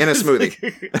 smoothie in a smoothie.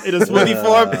 In a smoothie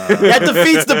form. That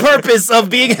defeats the purpose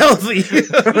of being healthy.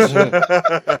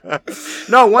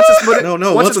 No, once it's put into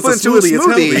a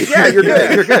smoothie, yeah, you're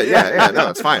good. You're good. Yeah, no,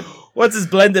 it's fine. Once it's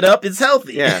blended up, it's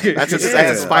healthy. Yeah, that's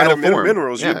its final form.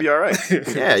 Minerals, you'll be all right.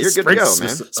 Yeah, you're good to go, man.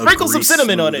 Sprinkle some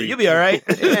cinnamon on it. You'll be all right.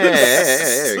 Yeah,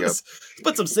 there you go.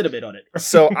 Put some cinnamon on it.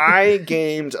 So I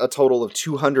gamed a total of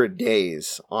 200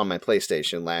 days on my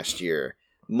PlayStation last year.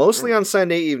 Mostly on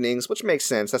Sunday evenings, which makes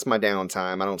sense. That's my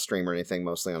downtime. I don't stream or anything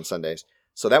mostly on Sundays.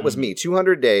 So that was me.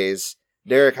 200 days.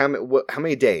 Derek, how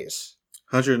many days?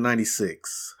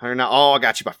 196. Oh, I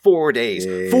got you by 4 days.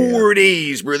 Yeah. 4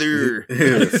 days, brother.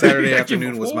 Saturday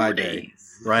afternoon was my day.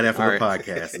 Right after the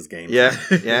podcast is game. Yeah,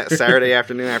 Saturday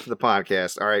afternoon after the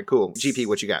podcast. All right, cool. GP,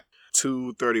 what you got?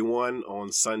 2:31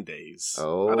 on Sundays.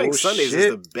 Oh, I think Sundays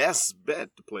is the best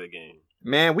bet to play a game.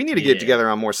 Man, we need to get together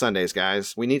on more Sundays,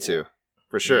 guys. We need to,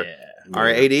 for sure. Yeah. All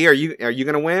right, AD, are you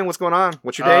gonna win? What's going on?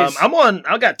 What's your days? I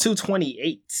got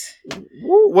 228.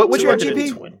 What's your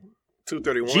GP?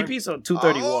 231. GP's on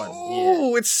 231.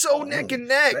 Oh, it's so neck and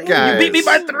neck, guys. You beat me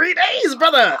by 3 days,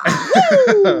 brother.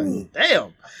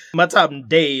 Damn. My top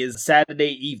day is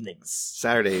Saturday evenings.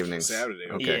 Saturday.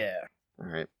 Okay. Yeah. All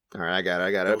right, I got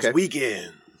it. Those Okay.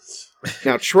 weekends.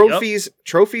 Now trophies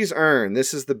earned.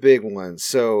 This is the big one.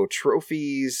 So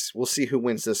trophies, we'll see who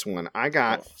wins this one. I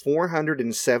got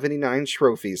 479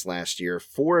 trophies last year.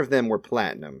 4 of them were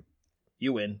platinum.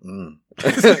 You win.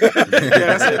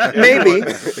 Maybe.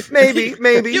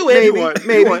 You win.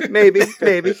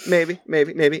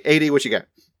 Maybe. 80, what you got?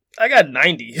 I got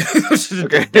 90.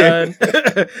 Okay. Done.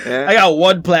 Yeah. I got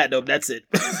 1 platinum. That's it.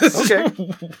 Okay.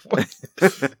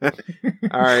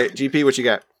 All right, GP, what you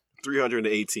got?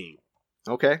 318.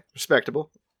 Okay,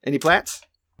 respectable. Any plats?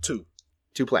 2.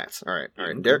 2 plats. All right.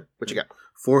 Derek, what you got?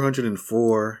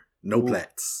 404. No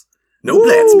plats. No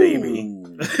plats, baby.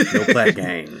 No plat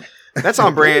gang. That's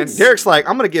on brand. Derek's like,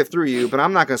 I'm going to get through you, but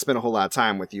I'm not going to spend a whole lot of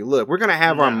time with you. Look, we're going to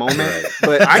have our moment,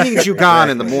 but I need you gone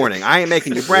in the morning. I ain't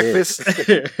making you breakfast.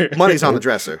 Money's on the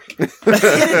dresser. Treat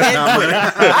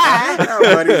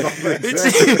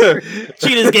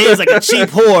this game like a cheap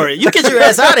whore. You get your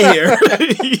ass out of here.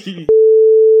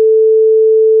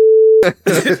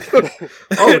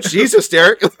 Oh, Jesus,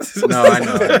 Derek. No, I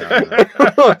know.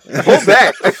 Hold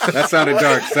back. That sounded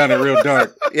dark. Sounded real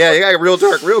dark. Yeah, you got real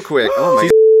dark real quick. Oh, my.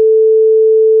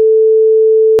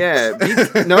 Yeah.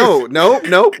 No.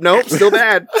 Still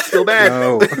bad.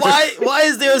 No. Why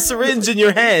is there a syringe in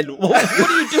your hand? What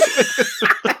are you doing?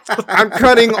 I'm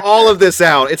cutting all of this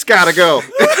out. It's got to go.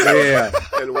 Yeah.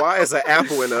 And why is an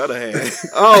apple in the other hand?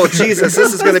 Oh, Jesus.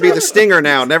 This is going to be the stinger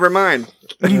now. Never mind.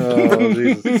 Oh,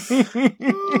 Jesus.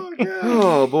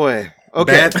 Oh, boy.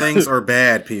 Okay. Bad things are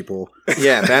bad, people.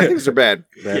 Yeah, bad things are bad.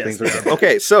 Bad things are bad.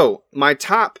 Okay, so my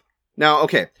top... Now,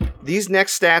 okay, these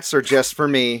next stats are just for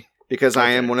me because I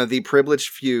am one of the privileged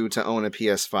few to own a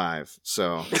PS5.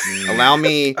 So allow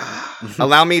me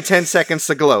 10 seconds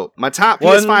to gloat. My top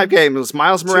PS5 game was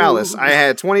Miles Morales. I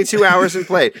had 22 hours and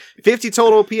played. 50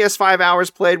 total PS5 hours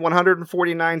played,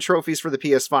 149 trophies for the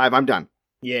PS5. I'm done.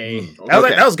 Yay.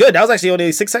 Okay. That was good. That was actually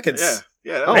only 6 seconds.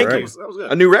 Yeah. That was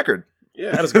good. A new record.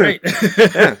 Yeah, that was great.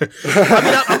 Yeah.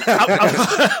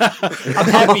 I'm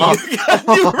happy you got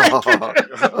a new record.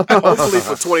 Hopefully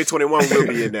for 2021 we'll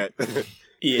be in that.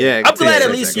 Yeah, I'm glad at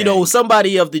least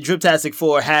somebody of the Driptastic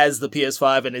 4 has the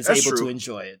PS5 and is able to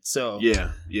enjoy it. So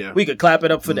yeah, we could clap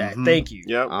it up for that. Thank you.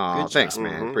 Yep. Oh, thanks,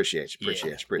 man. Appreciate you.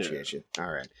 All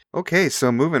right. Okay,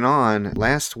 so moving on.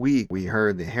 Last week we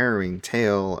heard the harrowing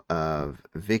tale of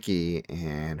Vicky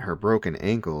and her broken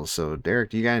ankle. So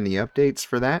Derek, do you got any updates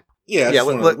for that? Yeah, I just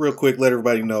want to real quick let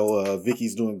everybody know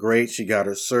Vicky's doing great. She got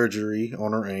her surgery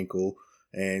on her ankle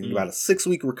and about a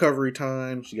 6-week recovery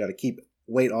time. She got to keep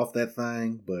weight off that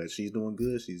thing, but she's doing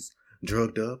good. She's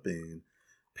drugged up and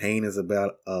pain is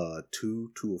about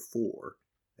 2 to a 4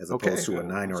 as opposed to a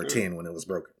 9 or a 10 when it was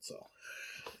broken. So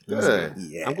good.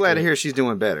 Yeah, I'm glad to hear she's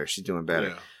doing better.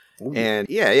 Yeah. And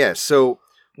yeah. So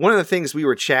one of the things we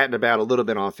were chatting about a little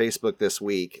bit on Facebook this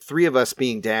week, 3 of us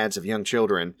being dads of young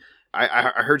children.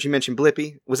 I heard you mention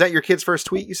Blippi. Was that your kid's first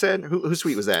tweet, you said? Whose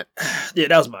tweet was that? Yeah,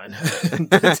 that was mine. AD?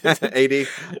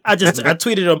 I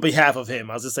tweeted on behalf of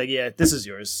him. I was just like, yeah, this is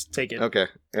yours. Take it. Okay.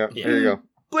 Yeah. Here you go.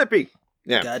 Blippi.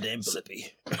 Yeah. Goddamn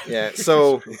Blippi. Yeah.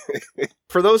 So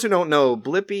for those who don't know,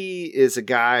 Blippi is a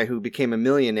guy who became a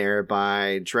millionaire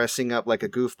by dressing up like a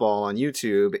goofball on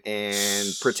YouTube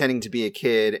and pretending to be a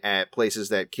kid at places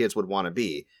that kids would want to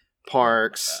be.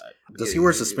 Parks. Does he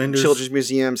wear suspenders? Children's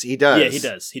museums. He does. Yeah, he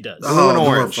does. Blue and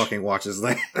orange. Fucking watches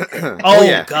that. Oh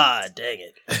yeah. God, dang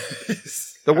it.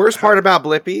 The worst part about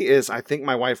Blippi is I think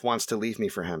my wife wants to leave me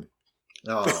for him.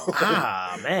 Oh.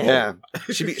 Man. Yeah.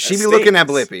 She'd be looking at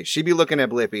Blippi. She'd be looking at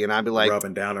Blippi and I'd be like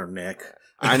rubbing down her neck.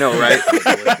 I know, right?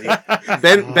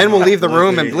 Ben will leave the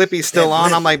room and Blippi's still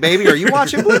on. I'm like, baby, are you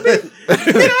watching Blippi?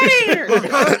 Get out of here!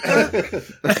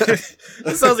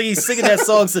 It sounds like he's singing that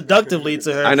song seductively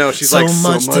to her. I know, she's like, so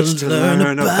much to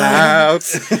learn about.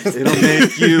 It'll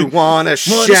make you want to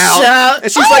shout.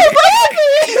 And she's like,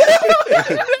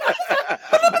 Blippi!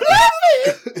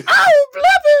 Oh,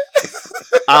 Blippi!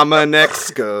 I'm an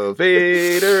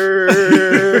excavator.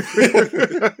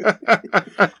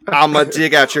 I'ma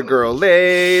dig out your girl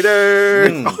later.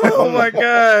 Oh my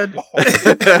God.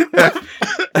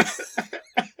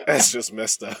 That's just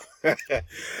messed up.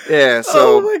 Yeah,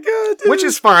 so oh my god, dude. which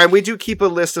is fine. We do keep a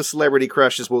list of celebrity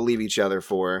crushes we'll leave each other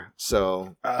for.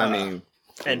 So I mean,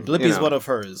 and Blippi's one of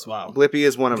hers. Wow. Blippi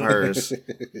is one of hers.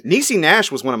 Niecy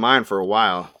Nash was one of mine for a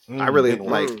while. I really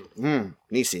like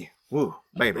Niecy. Woo,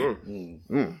 baby.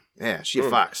 Yeah, she a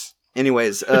fox.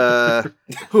 Anyways,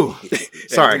 whew,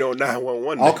 sorry.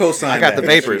 911. I'll co-sign. I got that. the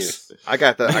vapors. I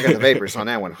got the vapors on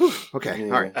that one. Whew, okay,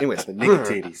 all right. Anyways, The nigga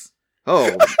titties.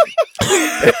 oh,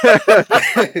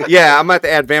 yeah, I'm about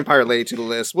to add Vampire Lady to the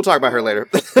list. We'll talk about her later.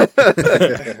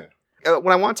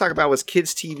 What I want to talk about was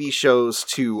kids' TV shows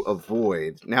to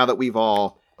avoid. Now that we've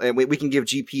all, we can give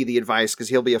GP the advice because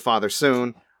he'll be a father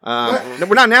soon. We're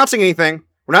not announcing anything.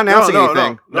 We're not announcing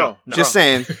anything. No. Just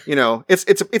saying,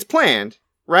 it's planned,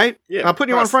 right? Yeah, I'm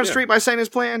putting you on Front yeah. Street by saying it's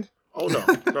planned. Oh no.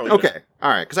 Okay, all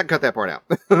right, because I can cut that part out.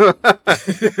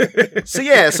 So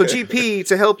GP,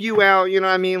 to help you out, you know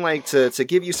what I mean, like to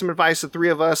give you some advice. The three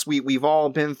of us, we've all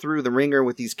been through the ringer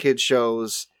with these kids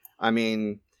shows. I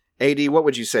mean, AD, what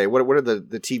would you say? What are the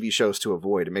TV shows to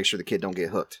avoid to make sure the kid don't get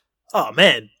hooked? Oh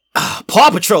man, Paw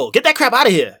Patrol, get that crap out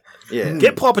of here. Yeah,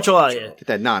 Get Paw Patrol out of here. get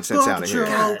that nonsense out of here.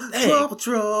 Paw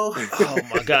Patrol. Oh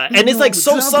my god, and it's like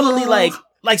so subtly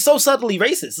so subtly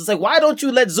racist. It's like, why don't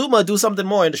you let Zuma do something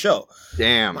more in the show?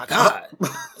 Damn, My god,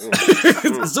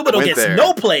 Zuma don't Went get there.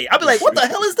 no play. I'd be like, what the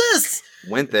hell is this?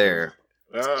 went there.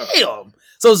 Damn.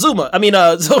 So so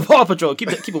Paw Patrol,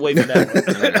 keep away from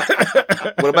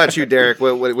that. What about you, Derek?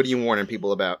 What are you warning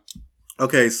people about?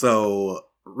 Okay, so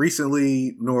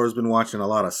recently Nora's been watching a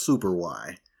lot of Super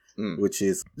Y, which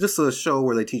is just a show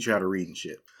where they teach you how to read and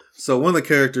shit. So one of the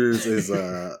characters is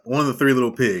one of the three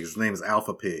little pigs. His name is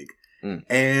Alpha Pig.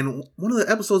 And one of the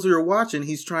episodes we were watching,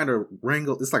 he's trying to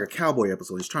wrangle, it's like a cowboy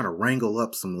episode. He's trying to wrangle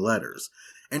up some letters.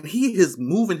 And he is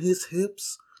moving his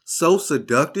hips so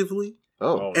seductively.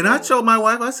 Oh, And I told my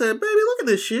wife, I said, baby, look at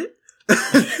this shit.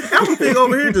 Alpha Pig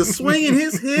over here just swinging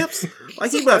his hips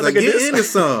like he about to get into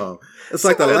some. It's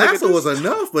like the lasso was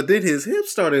enough, but then his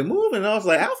hips started moving. And I was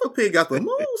like, Alpha Pig got the moves,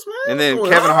 man. and then What's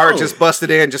Kevin going Hart on? just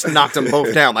busted in, just knocked them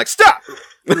both down. Like, stop!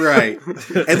 Right.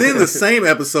 And then the same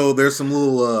episode, there's some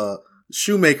little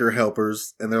shoemaker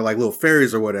helpers, and they're like little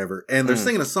fairies or whatever, and they're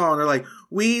singing a song. They're like,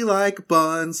 "We like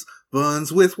buns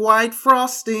with white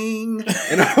frosting."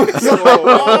 And I was like,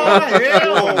 "Oh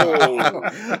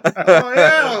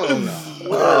hell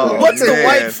no! What's a man.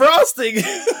 white frosting?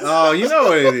 Oh, you know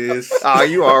what it is. Oh,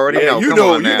 you already know. You Come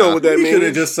know, on you now. know what that You should have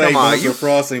means. just said Come on, buns you- with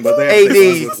frosting, but they have to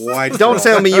say buns with white. Don't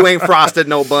frosting. tell me you ain't frosted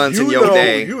no buns in your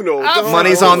day. You know.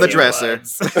 Money's on the dresser.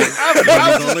 Buns on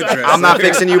the dresser. I'm not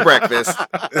fixing you breakfast.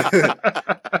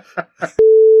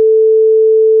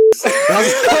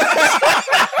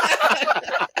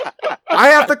 I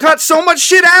have to cut so much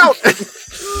shit out.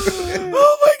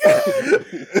 Oh my god!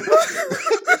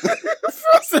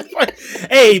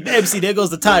 Hey, MC, there goes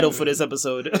the title for this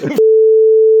episode.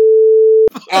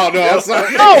 Oh no, I'm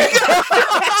sorry. No!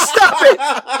 Stop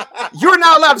it! You're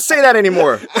not allowed to say that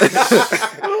anymore.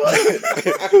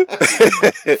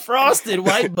 Frosted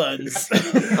white buns.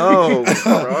 Oh,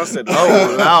 Frosted.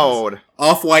 oh, loud.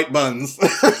 Off-white buns.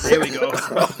 There we go.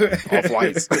 Off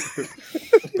whites.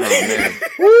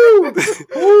 Oh man.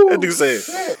 That dude said.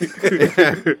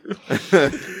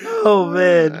 Oh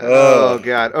man. Oh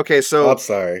god. Okay, so I'm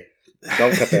sorry.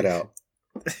 Don't cut that out.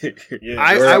 Yeah.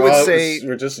 I would say,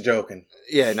 we're just joking.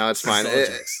 yeah, no, it's fine.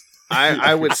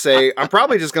 I would say I'm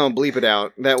probably just gonna bleep it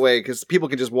out that way because people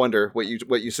can just wonder what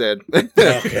you said.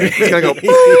 It's gonna go.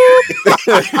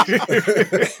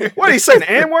 What did he say? An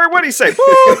N word? What did he say?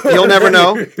 You'll never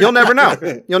know. You'll never know.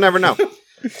 You'll never know.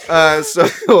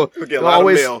 So We get a lot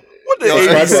always, of mail. What the Yo,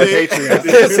 hell Subscribe you to our said?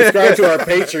 Patreon. Subscribe to our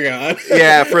Patreon.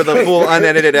 yeah, for the full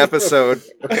unedited episode.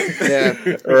 Yeah,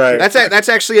 Right. that's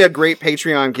actually a great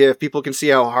Patreon gift. People can see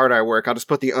how hard I work. I'll just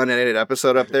put the unedited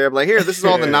episode up there. I'm like, here, this is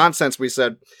all the nonsense we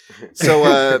said.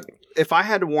 So, if I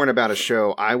had to warn about a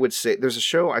show, I would say there's a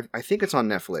show. I think it's on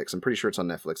Netflix. I'm pretty sure it's on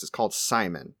Netflix. It's called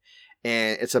Simon,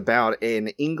 and it's about an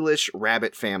English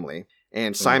rabbit family.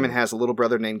 And Simon has a little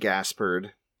brother named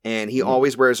Gaspard, and he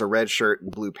always wears a red shirt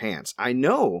and blue pants. I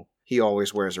know he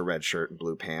always wears a red shirt and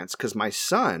blue pants because my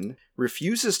son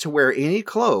refuses to wear any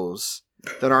clothes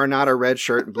that are not a red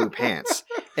shirt and blue pants.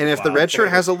 And if the red shirt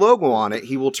has a logo on it,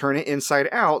 he will turn it inside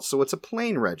out so it's a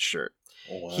plain red shirt.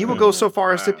 He will go so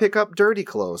far as to pick up dirty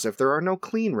clothes if there are no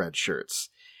clean red shirts.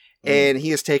 And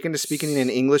he has taken to speaking in an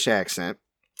English accent.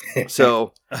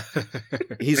 So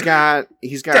he's got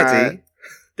Daddy.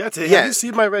 That's it. Yeah. Have you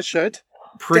seen my red shirt?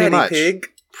 pretty Daddy much. pig.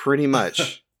 Pretty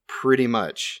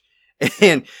much.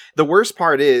 And the worst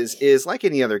part is like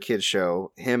any other kid's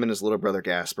show, him and his little brother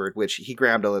Gaspard, which he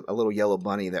grabbed a little yellow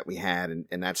bunny that we had,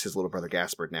 and that's his little brother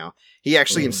Gaspard now. He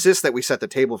actually insists that we set the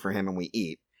table for him and we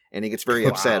eat. And he gets very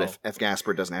upset if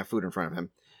Gaspard doesn't have food in front of him.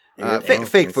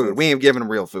 Fake food. We ain't giving him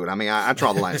real food. I mean, I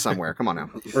draw the line somewhere. Come on now.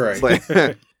 Right.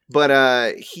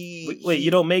 But he... Wait,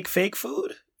 you don't make fake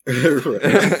food? You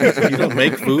don't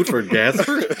make food for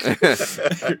Gaspard?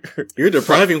 You're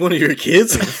depriving one of your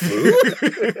kids of food?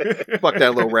 Fuck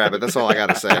that little rabbit. That's all I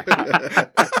gotta say.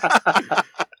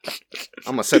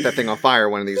 I'm gonna set that thing on fire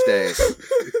one of these days.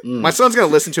 My son's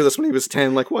gonna listen to this when he was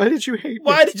 10. Like, why did you hate me?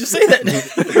 Why did you say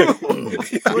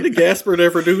that? What did Gaspard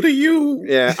ever do to you?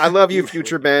 Yeah, I love you,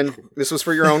 future Ben. This was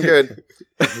for your own good.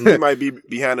 He might be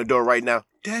behind the door right now.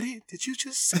 Daddy, did you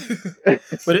just say? Did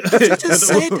you just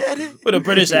say, Daddy? With a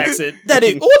British accent.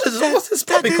 Daddy, what's this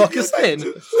puppy cock you're saying?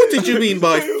 What did you mean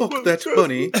by fuck that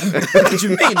bunny? What did you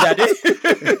mean,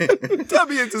 Daddy? Tell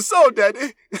me into soul,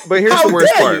 Daddy. But here's How the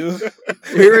worst dare part. you?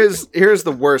 Here's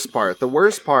the worst part. The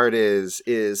worst part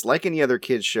is like any other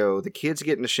kids show, the kids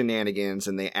get into shenanigans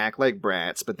and they act like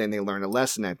brats, but then they learn a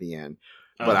lesson at the end.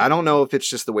 But I don't know if it's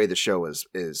just the way the show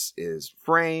is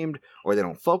framed or they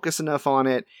don't focus enough on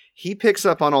it. He picks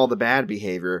up on all the bad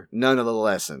behavior, none of the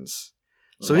lessons.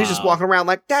 So he's just walking around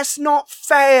like, that's not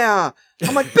fair.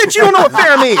 I'm like, bitch, you don't know what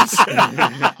fair means.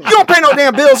 You don't pay no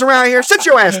damn bills around here. Sit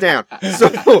your ass down.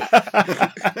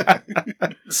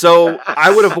 So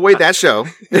I would avoid that show.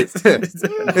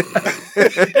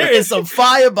 There is some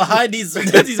fire behind these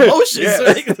motions.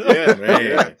 Yeah,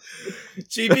 Man.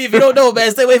 GP, if you don't know,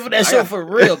 man, stay away from that show for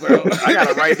real, bro. I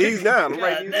gotta write these down. I'm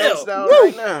writing these notes down Woo!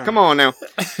 right now. Come on now.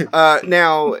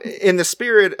 Now, in the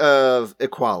spirit of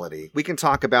equality, we can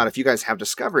talk about if you guys have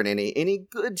discovered any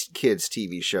good kids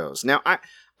TV shows. Now,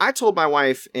 I told my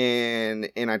wife, and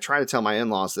I try to tell my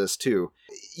in-laws this too,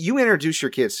 you introduce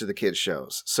your kids to the kids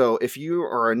shows. So if you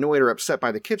are annoyed or upset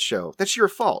by the kids show, that's your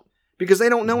fault because they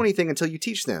don't know anything until you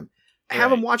teach them.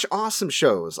 Have them watch awesome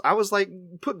shows. I was like,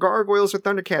 put Gargoyles or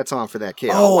Thundercats on for that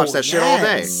kid. I'll watch that shit all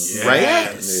day. Right?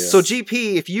 Yes. So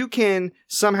GP, if you can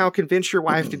somehow convince your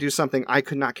wife to do something I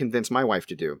could not convince my wife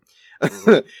to do,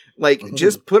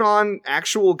 just put on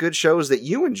actual good shows that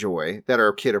you enjoy that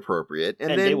are kid appropriate, and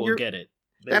then they will get it.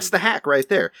 That's the hack right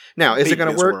there. Now, is it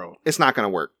going to work? World. It's not going to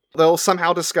work. They'll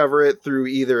somehow discover it through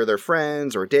either their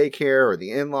friends or daycare or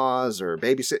the in-laws or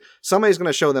babysit. Somebody's going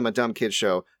to show them a dumb kid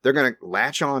show. They're going to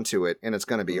latch onto it, and it's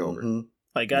going to be over.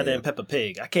 Like goddamn Peppa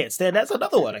Pig. I can't stand. That's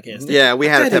another one I can't stand. Yeah, we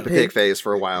had a Peppa Pig phase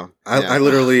for a while. I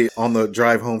literally, on the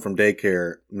drive home from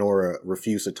daycare, Nora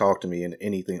refused to talk to me in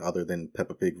anything other than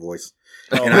Peppa Pig voice.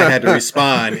 And I had to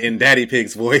respond in Daddy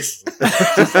Pig's voice.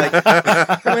 Just like,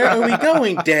 where are we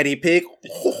going, Daddy Pig?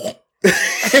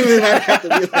 And then I'd have to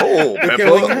be like, we're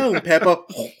going home, Peppa.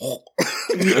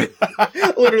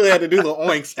 Literally had to do the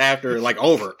oinks after,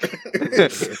 over.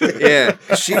 Yeah,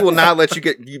 she will not let you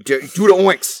do the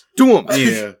oinks. Do them.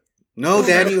 Yeah. No,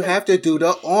 Daddy, you have to do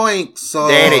the oinks.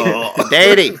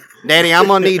 Daddy, I'm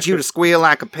gonna need you to squeal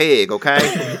like a pig, okay?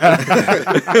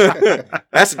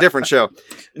 That's a different show.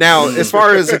 Now, as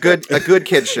far as a good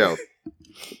kid show,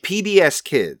 PBS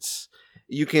Kids.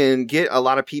 You can get a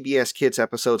lot of PBS Kids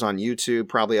episodes on YouTube,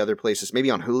 probably other places,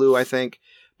 maybe on Hulu, I think.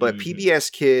 But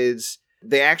PBS Kids,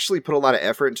 they actually put a lot of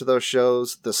effort into those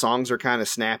shows. The songs are kind of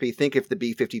snappy. Think if the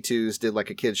B-52s did like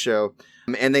a kids show.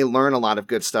 And they learn a lot of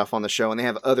good stuff on the show. And they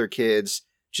have other kids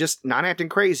just not acting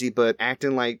crazy, but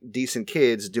acting like decent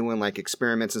kids, doing like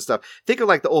experiments and stuff. Think of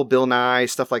like the old Bill Nye,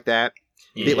 stuff like that.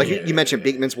 Yeah. Like you mentioned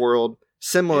Beakman's World.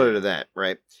 Similar to that,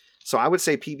 right? So I would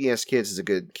say PBS Kids is a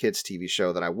good kids TV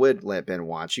show that I would let Ben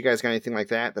watch. You guys got anything like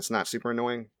that that's not super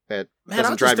annoying? That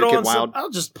doesn't drive your kid wild?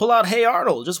 I'll just pull out Hey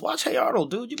Arnold. Just watch Hey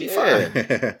Arnold, dude. You'll be fine.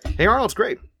 Hey Arnold's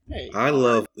great. Hey. I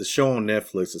love the show on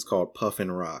Netflix. It's called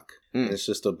Puffin Rock. It's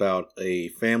just about a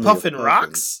family. Puffin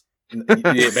Rocks?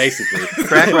 Yeah, basically.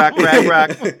 Crack rock.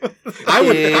 I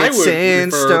would prefer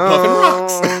Puffin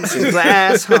Rocks. And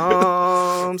glass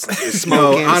homes,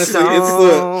 smoking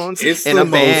stones, it's and the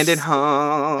abandoned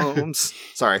homes.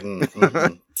 Sorry.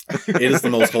 It is the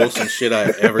most wholesome shit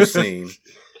I've ever seen.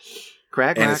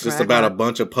 It's just about a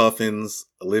bunch of puffins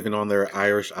living on their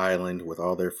Irish island with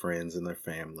all their friends and their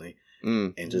family.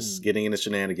 And just getting into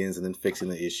shenanigans and then fixing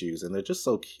the issues. And they're just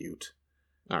so cute.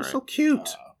 They're so cute.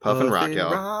 Puffin Rock,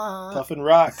 y'all. Puffin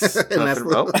Rocks.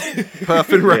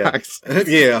 Puffin Rocks.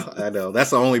 Yeah, I know. That's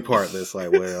the only part that's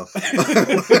like, well. I'm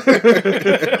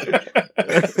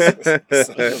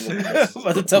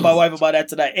about to tell my wife about that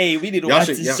tonight. Hey, we need to watch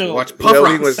this show. Watch Puff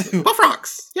Rocks. Puff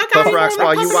Rocks. Puff Rocks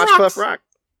while you watch Puff Rock.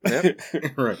 Yep.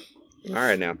 Right. All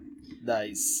right now.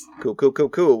 Nice.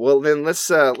 Cool. Well, then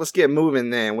let's get moving.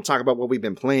 Then we'll talk about what we've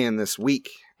been playing this week.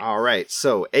 All right.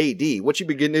 So, AD, what you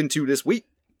been getting into this week?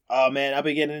 Oh man, I've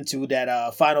been getting into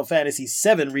that Final Fantasy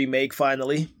VII remake.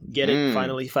 Finally, get it?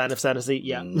 Finally, Final Fantasy.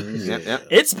 Yeah, Yep.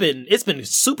 it's been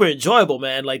super enjoyable,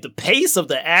 man. Like the pace of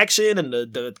the action and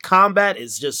the combat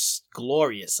is just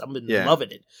glorious. I've been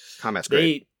loving it. Combat's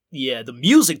great. The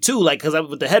music too. Like because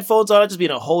with the headphones on, I just be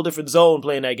in a whole different zone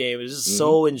playing that game. It's just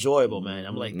so enjoyable, man.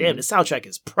 I'm like, damn, the soundtrack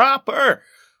is proper.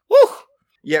 Woo.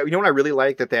 Yeah, you know what I really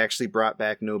like that they actually brought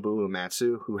back Nobuo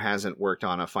Uematsu, who hasn't worked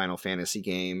on a Final Fantasy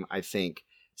game, I think,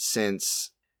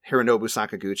 since Hironobu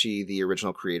Sakaguchi, the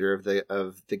original creator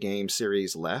of the game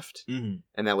series, left, and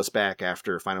that was back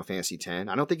after Final Fantasy X.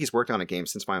 I don't think he's worked on a game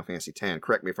since Final Fantasy X.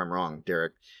 Correct me if I'm wrong,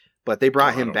 Derek. But they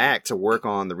brought him back to work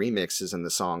on the remixes and the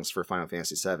songs for Final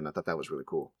Fantasy VII. I thought that was really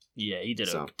cool. Yeah, he did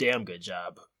a damn good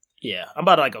job. Yeah, I'm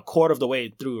about like a quarter of the way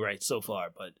through right so far,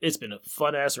 but it's been a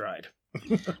fun ass ride.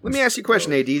 Let me ask you a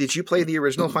question, AD. Did you play the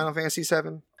original Final Fantasy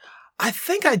VII? I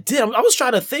think I did. I was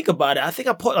trying to think about it. I think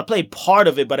I played part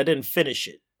of it, but I didn't finish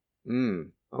it.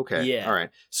 Okay. Yeah. All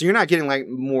right. So you're not getting like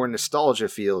more nostalgia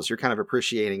feels. You're kind of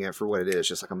appreciating it for what it is,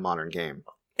 just like a modern game.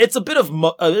 It's a bit of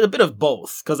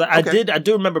both because I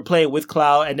do remember playing with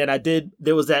Cloud, and then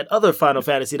there was that other Final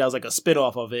Fantasy that was like a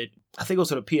spin-off of it. I think it was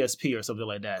for the PSP or something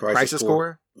like that. Crisis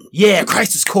Core? Yeah,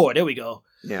 Crisis Core. There we go.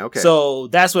 Yeah, okay. So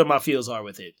that's where my feels are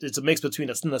with it. It's a mix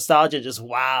between nostalgia and just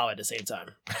wow at the same time.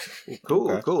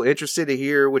 Cool. Interested to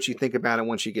hear what you think about it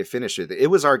once you get finished with it. It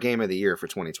was our game of the year for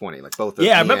 2020. Like both of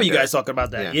I remember you guys talking about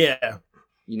that. Yeah.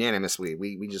 Unanimously.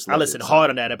 We just I listened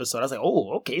hard on that episode. I was like,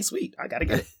 oh, okay, sweet. I gotta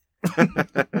get it.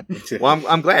 Well,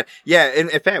 I'm glad. Yeah, and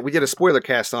in fact, we did a spoiler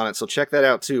cast on it, so check that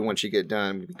out too once you get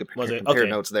done. We can compare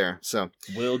notes there. So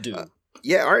will do. All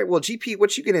right. Well, GP,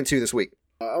 what you get into this week?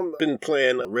 I've been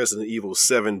playing Resident Evil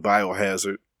 7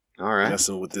 Biohazard. All right.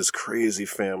 Messing with this crazy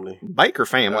family. Biker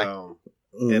family.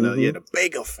 And the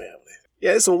Baker family.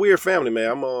 Yeah, it's a weird family,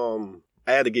 man.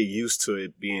 I had to get used to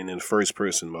it being in first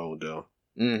person mode though.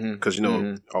 Because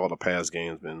all the past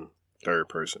games been third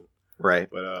person. Right.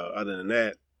 But other than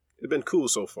that, it's been cool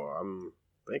so far. I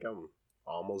think I'm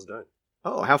almost done.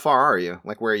 Oh, how far are you?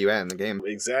 Like, where are you at in the game?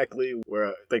 Exactly where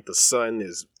I think the son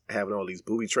is having all these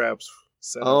booby traps.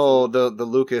 Oh, the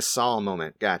Lucas Saul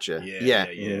moment. Gotcha. Yeah.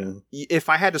 If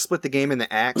I had to split the game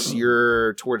into acts,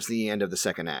 you're towards the end of the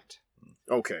second act.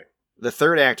 Okay. The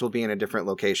third act will be in a different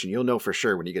location. You'll know for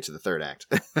sure when you get to the third act.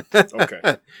 Okay.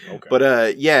 But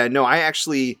I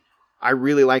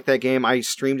really like that game. I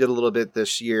streamed it a little bit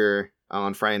this year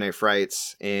on Friday Night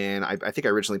Frights, and I think I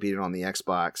originally beat it on the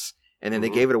Xbox, and then they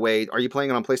gave it away. Are you playing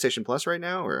it on PlayStation Plus right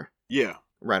now, or? Yeah.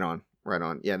 Right on.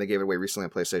 Yeah, they gave it away recently on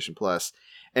PlayStation Plus.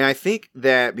 And I think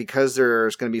that because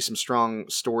there's going to be some strong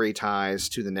story ties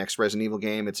to the next Resident Evil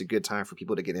game, it's a good time for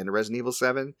people to get into Resident Evil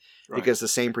 7, because the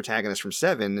same protagonist from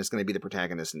 7 is going to be the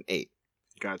protagonist in 8.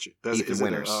 Gotcha. Ethan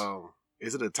Winters.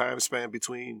 Is it a time span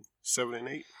between 7 and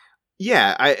 8?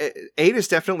 Yeah, 8 is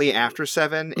definitely after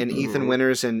 7, and Ethan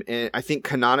Winters, and I think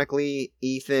canonically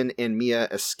Ethan and Mia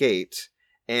escaped,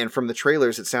 and from the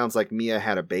trailers it sounds like Mia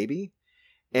had a baby,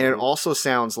 and it also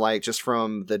sounds like, just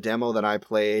from the demo that I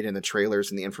played and the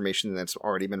trailers and the information that's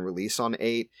already been released on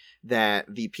 8, that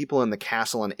the people in the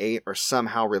castle in 8 are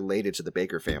somehow related to the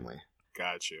Baker family.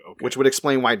 Gotcha, okay. Which would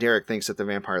explain why Derek thinks that the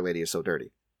vampire lady is so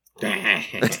dirty. Well,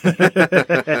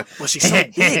 she's so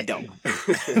big, though.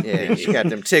 Yeah, she got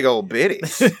them tig old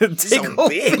bitties. Tig old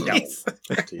big,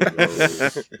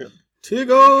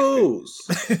 Tiggos.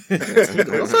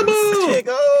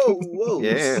 Tiggos.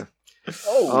 Yeah.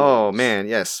 Oh man,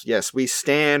 yes. We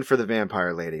stand for the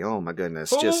vampire lady. Oh my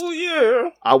goodness. Yeah.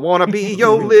 I want to be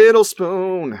your little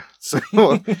spoon. So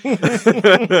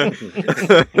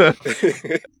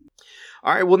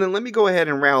all right, well then let me go ahead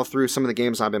and rattle through some of the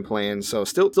games I've been playing. So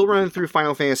still running through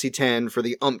Final Fantasy X for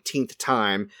the umpteenth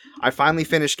time. I finally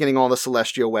finished getting all the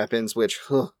celestial weapons, which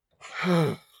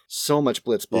so much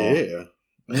blitzball.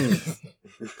 Yeah.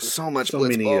 So much so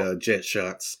blitzball. many jet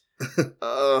shots.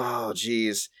 Oh,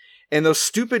 jeez. And those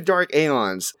stupid dark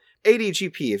Aeons.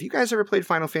 ADGP, have you guys ever played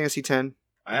Final Fantasy X?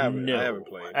 I haven't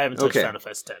played. I haven't touched Final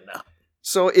Fantasy X now.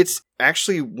 So it's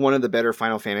actually one of the better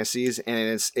Final Fantasies,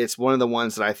 and it's one of the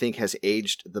ones that I think has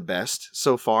aged the best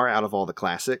so far out of all the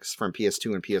classics from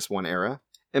PS2 and PS1 era,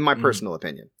 in my personal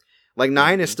opinion. Like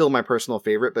 9 is still my personal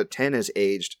favorite, but 10 has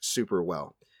aged super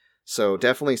well. So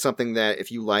definitely something that if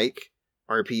you like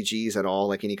RPGs at all,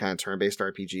 like any kind of turn-based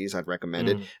RPGs, I'd recommend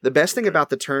it. The best thing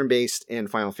about the turn-based in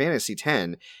Final Fantasy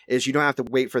X is you don't have to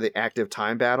wait for the active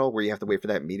time battle where you have to wait for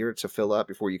that meter to fill up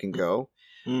before you can go.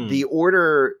 The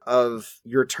order of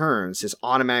your turns is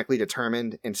automatically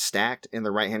determined and stacked in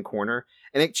the right-hand corner,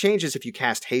 and it changes if you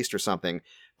cast haste or something,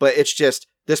 but it's just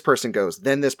this person goes,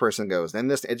 then this person goes, then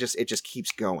this, it just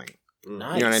keeps going.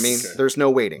 Nice. You know what I mean? Okay. There's no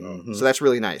waiting. Mhm. So that's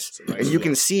really nice. It's a nice And you flow.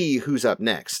 can see who's up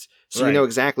next. So Right. you know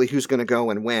exactly who's going to go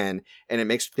and when, and it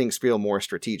makes things feel more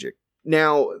strategic.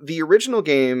 Now, the original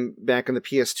game back in the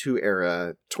PS2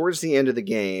 era, towards the end of the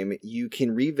game, you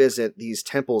can revisit these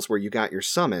temples where you got your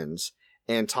summons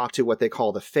and talk to what they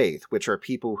call the Faith, which are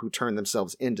people who turn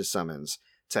themselves into summons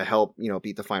to help,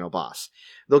 beat the final boss.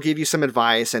 They'll give you some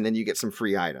advice and then you get some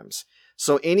free items.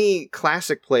 So any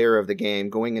classic player of the game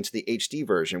going into the HD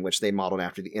version, which they modeled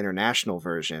after the international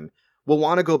version, will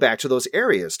want to go back to those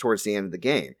areas towards the end of the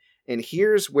game. And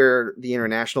here's where the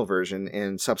international version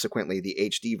and subsequently the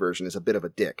HD version is a bit of a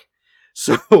dick.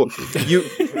 So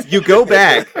you go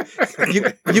back,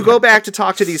 you go back to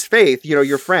talk to these Faith,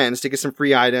 your friends, to get some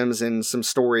free items and some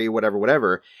story,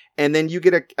 whatever. And then you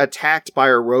get attacked by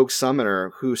a rogue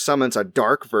summoner who summons a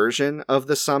dark version of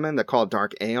the summon that called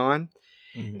Dark Aeon.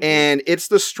 Mhm. And it's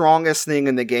the strongest thing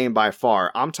in the game by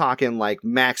far. I'm talking like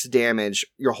max damage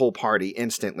your whole party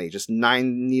instantly. Just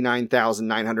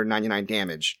 99,999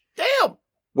 damage. Damn.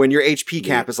 When your HP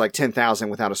cap is like 10,000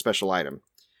 without a special item.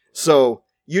 So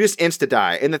you just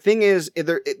insta-die. And the thing is,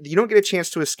 you don't get a chance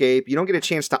to escape. You don't get a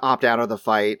chance to opt out of the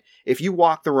fight. If you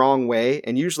walk the wrong way,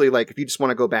 and usually like if you just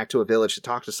want to go back to a village to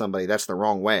talk to somebody, that's the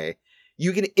wrong way.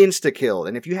 You get insta-killed.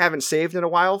 And if you haven't saved in a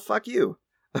while, fuck you.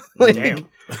 Like, Damn.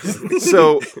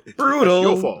 So Brutal.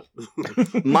 Your fault.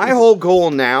 my whole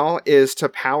goal now is to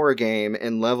power game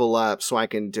and level up so I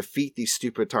can defeat these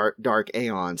stupid Dark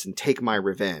Aeons and take my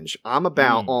revenge. I'm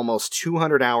about almost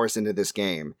 200 hours into this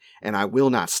game, and I will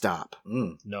not stop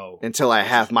No. until I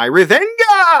have my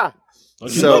revenga!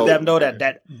 Don't you So- let them know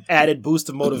that added boost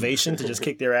of motivation to just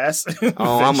kick their ass?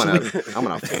 Oh, I'm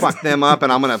gonna fuck them up,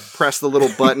 and I'm gonna press the little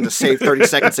button to save 30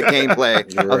 seconds of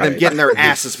gameplay You're of them right. getting their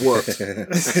asses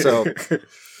whooped. So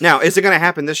now, is it gonna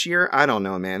happen this year? I don't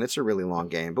know, man. It's a really long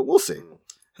game, but we'll see.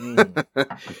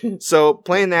 So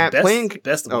playing that,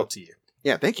 Best of luck to you.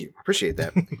 Yeah, thank you. Appreciate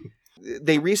that.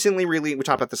 They recently released, we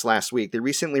talked about this last week, they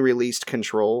recently released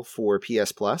Control for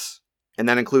PS Plus, and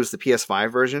that includes the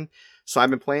PS5 version. So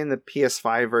I've been playing the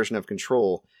PS5 version of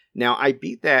Control. Now, I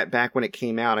beat that back when it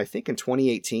came out, I think in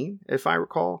 2018, if I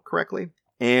recall correctly.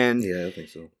 And Yeah, I think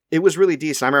so. it was really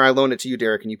decent. I remember I loaned it to you,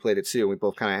 Derek, and you played it too. We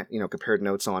both kind of, compared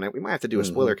notes on it. We might have to do a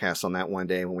spoiler cast on that one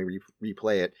day when we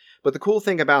replay it. But the cool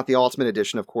thing about the Ultimate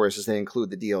Edition, of course, is they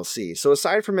include the DLC. So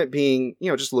aside from it being,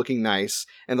 just looking nice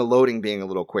and the loading being a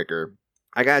little quicker,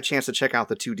 I got a chance to check out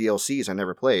the 2 DLCs I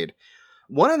never played.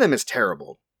 One of them is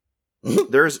terrible.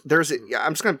 I'm just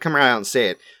going to come right out and say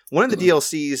it. One of the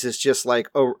DLCs is just like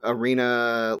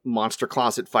arena monster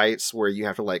closet fights where you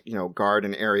have to guard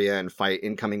an area and fight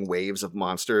incoming waves of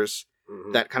monsters.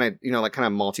 That kind of,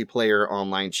 multiplayer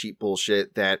online cheat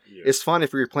bullshit that is fun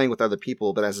if you're playing with other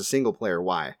people, but as a single player,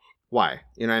 why?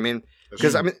 You know what I mean?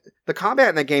 Because, the combat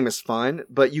in that game is fun,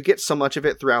 but you get so much of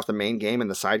it throughout the main game and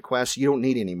the side quests, you don't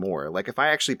need any more. Like, if I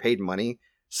actually paid money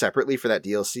separately for that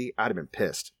DLC, I'd have been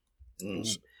pissed.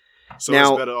 So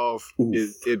Now- it's better off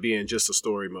it being just a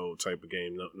story mode type of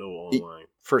game, no online.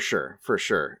 For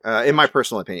sure. In my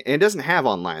personal opinion. And it doesn't have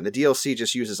online. The DLC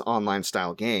just uses online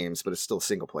style games, but it's still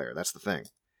single player. That's the thing.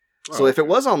 So if it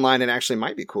was online, it actually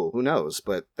might be cool. Who knows?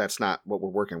 But that's not what we're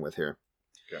working with here.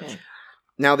 Gotcha.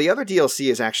 Now, the other DLC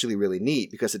is actually really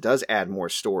neat because it does add more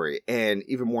story and,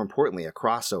 even more importantly, a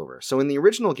crossover. So in the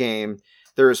original game,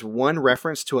 there is one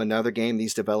reference to another game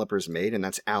these developers made, and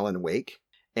that's Alan Wake.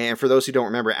 And for those who don't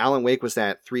remember, Alan Wake was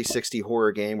that 360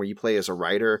 horror game where you play as a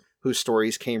writer whose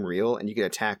stories came real, and you get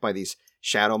attacked by these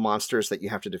shadow monsters that you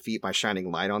have to defeat by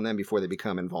shining light on them before they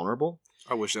become invulnerable.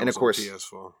 I wish that And was of course- on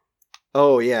PS4.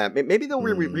 Oh, yeah. Maybe they'll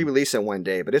re-release it one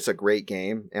day, but it's a great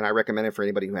game, and I recommend it for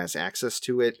anybody who has access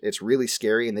to it. It's really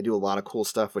scary, and they do a lot of cool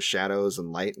stuff with shadows and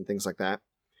light and things like that.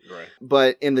 Right.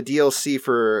 But in the DLC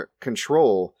for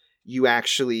Control, you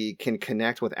actually can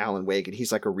connect with Alan Wake, and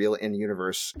he's like a real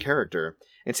in-universe character.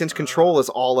 And since Control is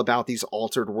all about these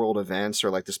altered world events or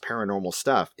like this paranormal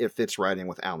stuff, it fits right in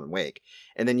with Alan Wake.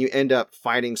 And then you end up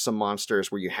fighting some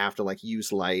monsters where you have to like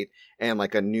use light and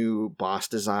like a new boss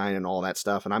design and all that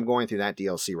stuff. And I'm going through that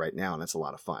DLC right now, and it's a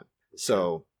lot of fun.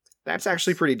 So that's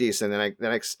actually pretty decent, and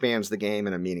that expands the game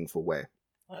in a meaningful way.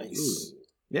 Nice.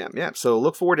 Yeah. So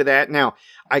look forward to that. Now,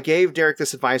 I gave Derek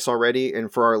this advice already,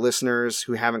 and for our listeners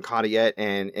who haven't caught it yet,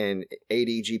 and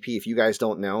ADGP, if you guys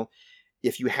don't know,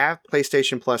 if you have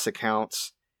PlayStation Plus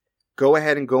accounts, go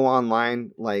ahead and go online,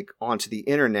 like onto the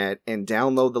internet, and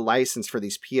download the license for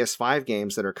these PS5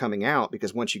 games that are coming out,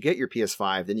 because once you get your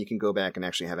PS5, then you can go back and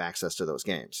actually have access to those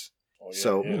games.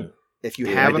 If you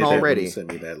haven't already, send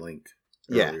me that link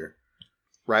Yeah. earlier.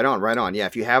 Right on. Yeah,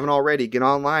 if you haven't already, get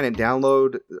online and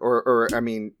download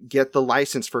get the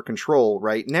license for Control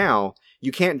right now.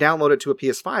 You can't download it to a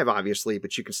PS5, obviously,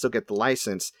 but you can still get the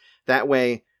license. That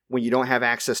way, when you don't have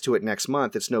access to it next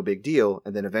month, it's no big deal.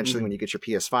 And then eventually, when you get your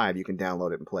PS5, you can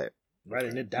download it and play it.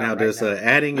 Writing it down. Now, does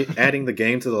adding the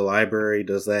game to the library,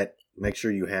 does that make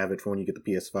sure you have it for when you get the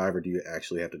PS5, or do you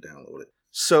actually have to download it?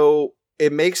 So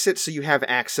it makes it so you have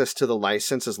access to the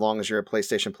license as long as you're a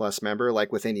PlayStation Plus member,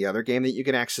 like with any other game that you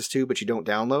get access to, but you don't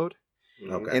download.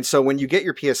 Okay. And so when you get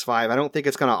your PS5, I don't think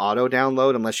it's going to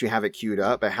auto-download unless you have it queued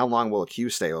up. But how long will a queue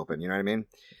stay open? You know what I mean?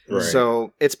 Right.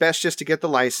 So it's best just to get the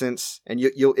license, and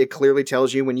it clearly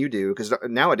tells you when you do, because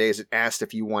nowadays it asks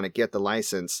if you want to get the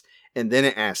license, and then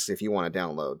it asks if you want to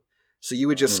download. So you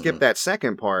would just skip that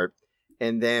second part,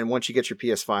 and then once you get your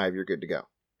PS5, you're good to go.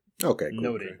 Okay, cool.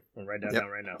 Noted. I'll write that down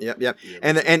right now. Yep.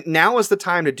 And now is the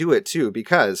time to do it too,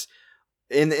 because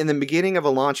in the beginning of a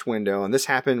launch window, and this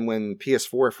happened when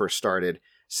PS4 first started,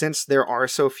 since there are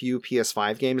so few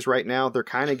PS5 games right now, they're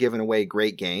kind of giving away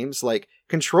great games. Like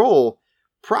Control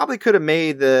probably could have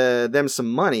made them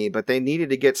some money, but they needed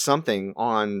to get something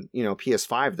on,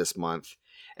 PS5 this month.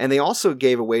 And they also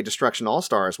gave away Destruction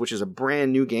All-Stars, which is a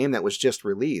brand new game that was just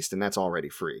released, and that's already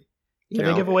free. Can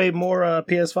they give away more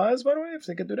PS5s, by the way, if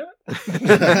they could do that?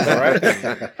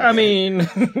 Right. I mean,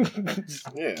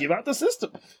 give out the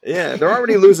system. Yeah, they're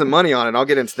already losing money on it. I'll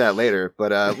get into that later.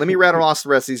 But let me rattle off the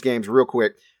rest of these games real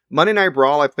quick. Monday Night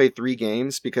Brawl, I played 3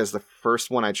 games because the first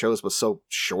one I chose was so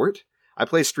short. I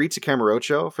played Streets of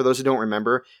Kamurocho. For those who don't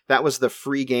remember, that was the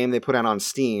free game they put out on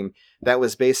Steam. That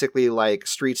was basically like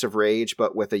Streets of Rage,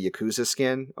 but with a Yakuza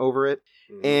skin over it.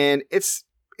 And it's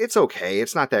okay.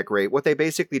 It's not that great. What they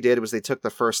basically did was they took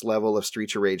the first level of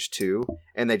Streets of Rage 2,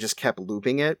 and they just kept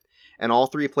looping it. And all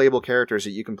 3 playable characters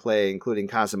that you can play, including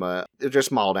Kazuma, they're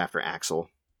just modeled after Axel.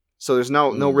 So there's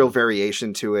no real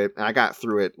variation to it. And I got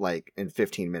through it like in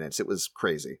 15 minutes. It was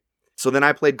crazy. So then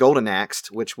I played Golden Axe,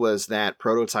 which was that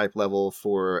prototype level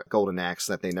for Golden Axe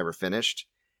that they never finished.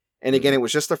 And again, it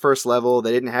was just the first level.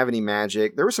 They didn't have any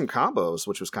magic. There were some combos,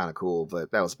 which was kind of cool,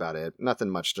 but that was about it. Nothing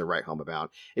much to write home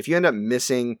about. If you end up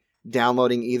missing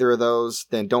downloading either of those,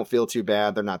 then don't feel too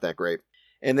bad. They're not that great.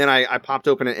 And then I popped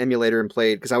open an emulator and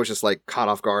played, because I was just like caught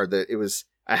off guard that it was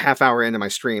a half hour into my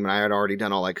stream and I had already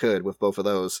done all I could with both of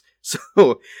those.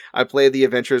 So I played The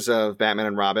Adventures of Batman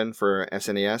and Robin for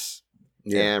SNES.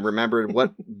 And remembered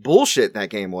what bullshit that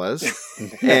game was,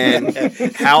 and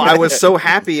how I was so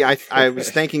happy. I was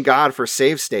thanking God for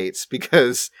save states,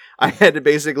 because I had to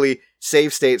basically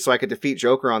save state so I could defeat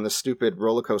Joker on this stupid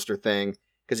roller coaster thing,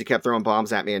 because he kept throwing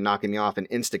bombs at me and knocking me off and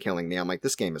insta-killing me. I'm like,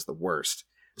 this game is the worst.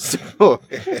 So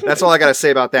that's all I got to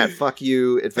say about that. Fuck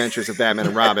you, Adventures of Batman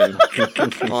and Robin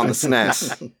on the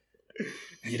SNES.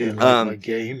 You didn't like my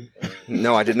game?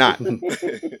 No, I did not.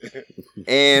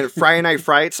 And Friday Night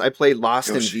Frights, I played Lost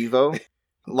in Vivo.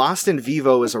 Lost in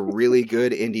Vivo is a really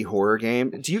good indie horror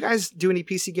game. Do you guys do any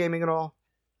PC gaming at all?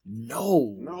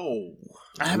 No.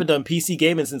 I haven't done PC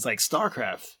gaming since like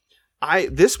StarCraft.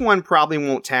 This one probably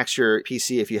won't tax your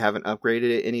PC if you haven't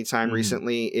upgraded it anytime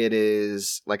recently. It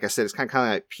is, like I said, it's kind of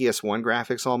like PS1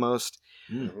 graphics almost.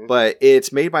 But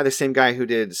it's made by the same guy who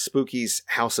did Spooky's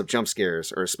House of Jump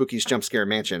Scares, or Spooky's Jump Scare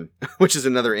Mansion, which is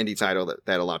another indie title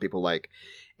that a lot of people like.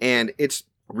 And it's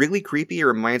really creepy. It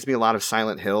reminds me a lot of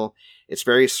Silent Hill. It's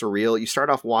very surreal. You start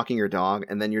off walking your dog,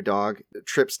 and then your dog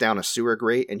trips down a sewer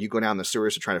grate, and you go down the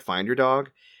sewers to try to find your dog.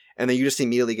 And then you just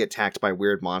immediately get attacked by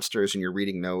weird monsters, and you're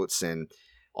reading notes, and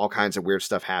all kinds of weird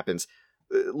stuff happens.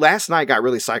 Last night got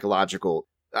really psychological.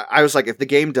 I was like, if the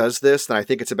game does this, then I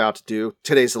think it's about to do,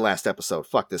 today's the last episode.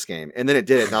 Fuck this game. And then it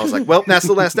did it. And I was like, well, that's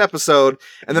the last episode.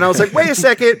 And then I was like, wait a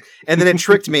second. And then it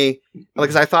tricked me,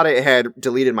 because I thought it had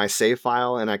deleted my save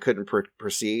file and I couldn't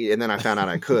proceed. And then I found out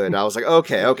I could. I was like,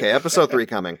 okay, episode 3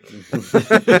 coming.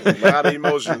 A lot of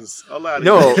emotions.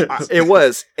 It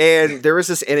was. And there was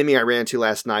this enemy I ran into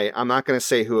last night. I'm not going to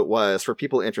say who it was. For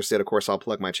people interested, of course, I'll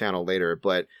plug my channel later.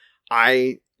 But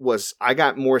I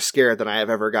got more scared than I have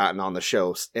ever gotten on the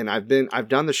show. And I've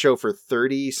done the show for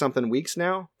 30 something weeks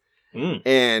now.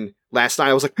 And last night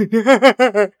I was like,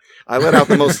 I let out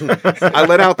the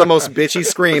most bitchy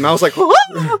scream. I was like,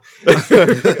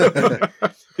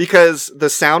 because the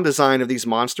sound design of these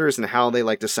monsters and how they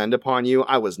like descend upon you,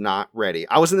 I was not ready.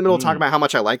 I was in the middle of talking about how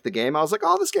much I like the game. I was like,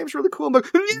 oh, this game's really cool. I'm like,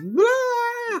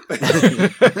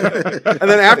 and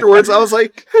then afterwards I was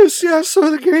like, yeah,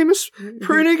 so the game is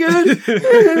pretty good.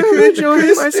 I'm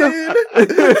enjoying myself.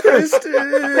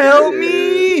 Help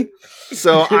me.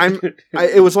 So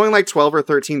it was only like $12 or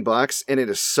 $13, and it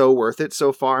is so worth it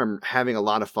so far. I'm having a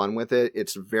lot of fun with it.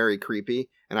 It's very creepy,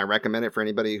 and I recommend it for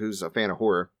anybody who's a fan of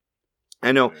horror.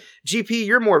 I know, GP,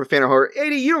 you're more of a fan of horror.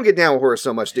 80, you don't get down with horror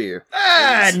so much, do you?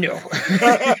 No.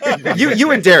 you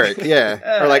and Derek,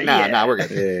 yeah. Or like, nah, we're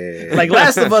good. Yeah. Like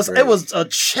Last of Us, it was a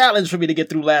challenge for me to get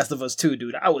through Last of Us 2,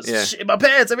 dude. I was shitting my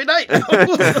pants every night.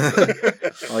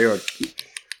 Oh, you're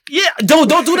Yeah, don't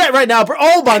do that right now, bro.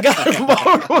 Oh my god,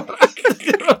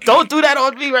 don't do that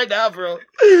on me right now, bro.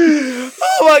 Oh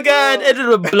my god, and then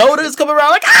the bloaters come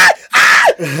around like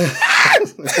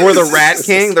Or the Rat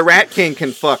King. The Rat King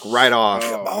can fuck right off.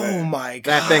 Oh my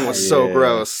god, that thing was so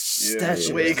gross. Yeah, That the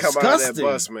shit way he was come out of that disgusting.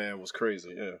 bus, man, was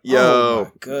crazy. Yeah. Yo, Oh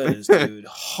my goodness, dude.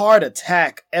 Heart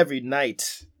attack every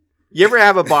night. you ever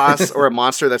have a boss or a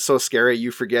monster that's so scary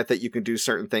you forget that you can do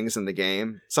certain things in the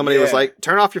game? Somebody was like,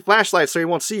 turn off your flashlight so he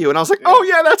won't see you. And I was like, oh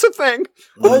yeah, that's a thing.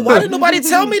 Oh, why didn't nobody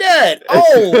tell me that?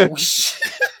 Oh, shit.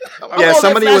 Yeah,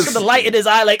 somebody was with the light in his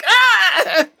eye, like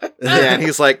Yeah, and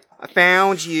he's like, I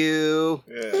found you.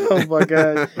 Yeah. Oh my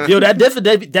god, yo, that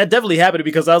definitely happened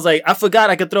because I was like, I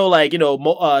forgot I could throw like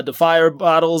the fire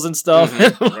bottles and stuff,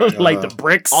 like the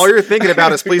bricks. All you're thinking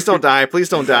about is please don't die, please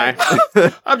don't die.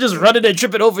 I'm just running and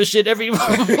tripping over shit every.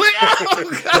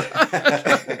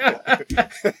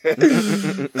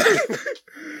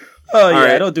 Oh yeah,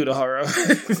 right. don't do the horror.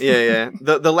 Yeah.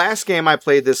 The last game I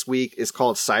played this week is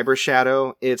called Cyber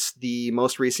Shadow. It's the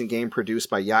most recent game produced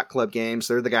by Yacht Club Games.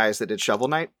 They're the guys that did Shovel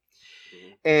Knight.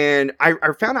 And I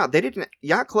found out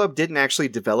Yacht Club didn't actually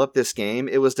develop this game.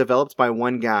 It was developed by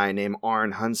one guy named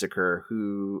Arne Hunziker,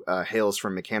 who hails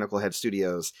from Mechanical Head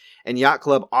Studios. And Yacht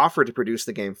Club offered to produce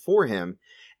the game for him.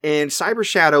 And Cyber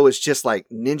Shadow is just like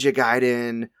Ninja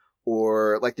Gaiden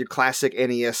or like your classic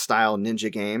NES style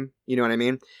ninja game. You know what I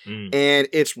mean? And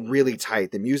it's really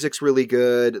tight. The music's really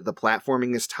good. The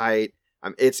platforming is tight.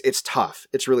 It's tough.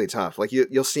 It's really tough. Like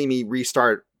you'll see me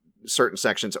restart certain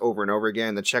sections over and over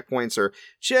again. The checkpoints are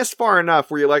just far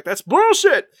enough where you're like, that's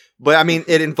bullshit. But I mean,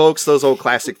 it invokes those old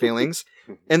classic feelings.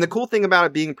 And the cool thing about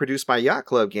it being produced by Yacht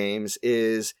Club Games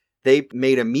is they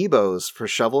made amiibos for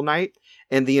Shovel Knight.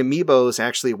 And the amiibos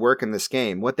actually work in this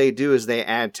game. What they do is they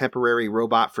add temporary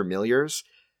robot familiars.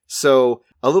 So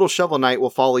a little Shovel Knight will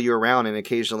follow you around and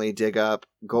occasionally dig up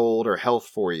gold or health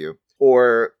for you.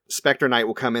 Or Spectre Knight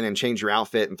will come in and change your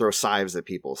outfit and throw scythes at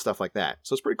people, stuff like that.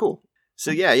 So it's pretty cool.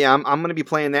 So yeah, I'm going to be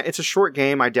playing that. It's a short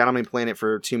game. I doubt I'm going to be playing it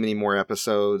for too many more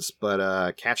episodes.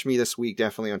 But catch me this week,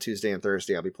 definitely on Tuesday and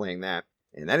Thursday. I'll be playing that.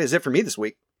 And that is it for me this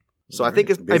week. So I think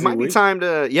it might be time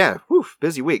to,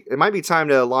 busy week. It might be time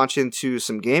to launch into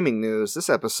some gaming news. This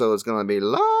episode is going to be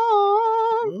long.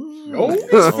 Long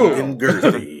and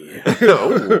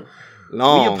girthy.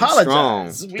 Long, We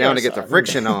apologize. strong, We down are to get the sorry.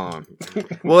 friction on.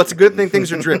 Well, it's a good thing things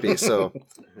are drippy, so.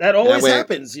 That always That way-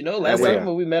 happens, Last way- time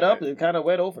when we met up, it kind of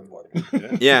went overboard.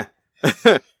 Yeah.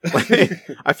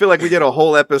 I feel like we did a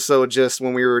whole episode just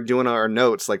when we were doing our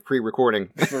notes, like pre-recording.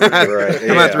 Right. I'm going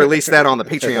to have to release that on the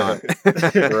Patreon.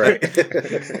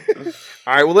 Right.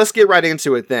 All right, well, let's get right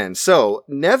into it then. So,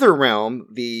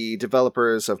 NetherRealm, the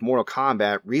developers of Mortal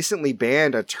Kombat, recently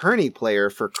banned a tourney player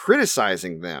for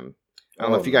criticizing them. I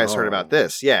don't know if you guys heard about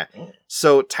this. Yeah.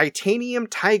 So, Titanium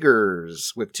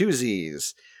Tigers, with 2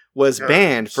 Z's, was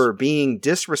banned for being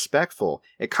disrespectful.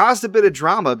 It caused a bit of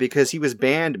drama because he was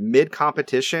banned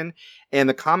mid-competition, and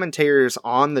the commentators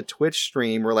on the Twitch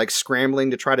stream were like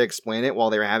scrambling to try to explain it while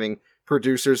they were having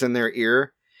producers in their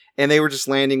ear. And they were just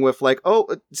landing with like, oh,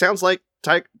 it sounds like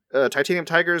Titanium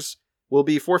Tigers will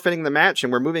be forfeiting the match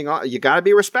and we're moving on. You got to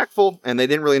be respectful. And they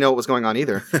didn't really know what was going on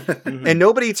either. And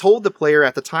nobody told the player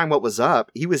at the time what was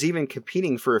up. He was even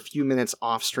competing for a few minutes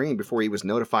off stream before he was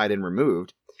notified and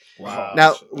removed. Wow.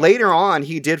 Now, later on,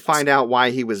 he did find out why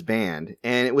he was banned,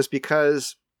 and it was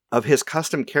because of his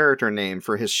custom character name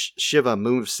for his Shiva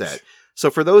moveset. So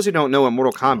for those who don't know, in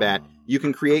Mortal Kombat, you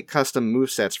can create custom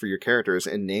movesets for your characters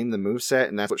and name the moveset,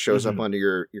 and that's what shows up under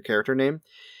your character name.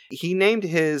 He named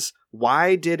his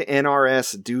Why Did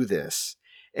NRS Do This?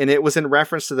 And it was in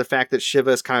reference to the fact that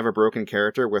Shiva is kind of a broken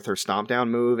character with her stomp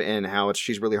down move and how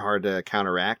she's really hard to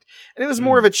counteract. And it was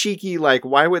more of a cheeky, like,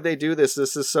 why would they do this?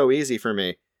 This is so easy for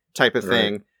me type of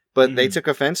thing. But they took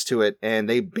offense to it and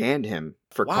they banned him.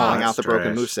 for Wow, calling out that's the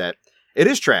broken trash. moveset. It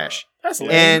is trash. That's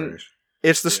lame. And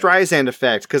it's the Streisand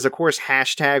effect, because of course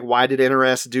hashtag why did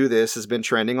NRS do this has been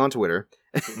trending on Twitter.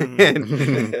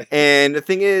 and the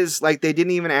thing is, like, they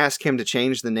didn't even ask him to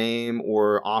change the name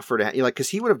or offer to, like, because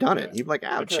he would have done it. He'd be like,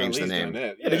 I'll change the name.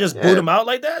 Yeah, they just boot him out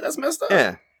like that? That's messed up.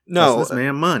 Yeah. No, No, this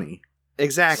man money.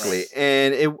 exactly. Right.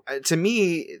 And it, to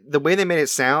me, the way they made it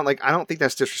sound, like, I don't think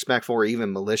that's disrespectful or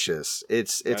even malicious.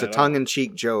 It's Not a at all.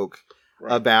 tongue-in-cheek joke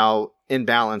Right. about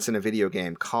imbalance in a video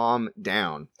game. Calm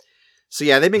down. So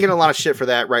yeah, they've been getting a lot of shit for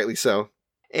that, rightly so.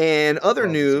 And other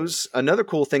news, another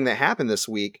cool thing that happened this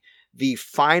week, the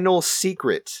final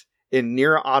secret in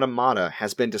Nier Automata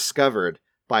has been discovered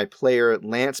by player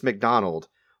Lance McDonald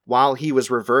while he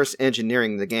was reverse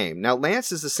engineering the game. Now,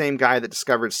 Lance is the same guy that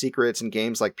discovered secrets in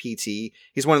games like PT.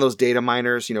 He's one of those data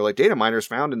miners, like data miners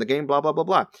found in the game, blah, blah, blah,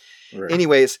 blah. Right.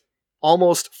 Anyways,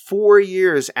 almost 4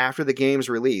 years after the game's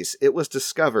release, it was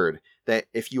discovered that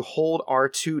if you hold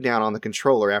R2 down on the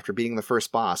controller after beating the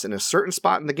first boss in a certain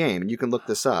spot in the game, and you can look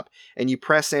this up, and you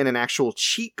press in an actual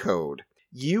cheat code,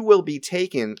 you will be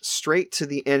taken straight to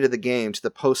the end of the game, to the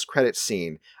post-credits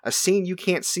scene, a scene you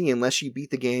can't see unless you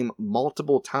beat the game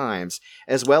multiple times,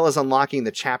 as well as unlocking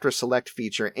the chapter select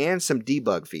feature and some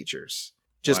debug features.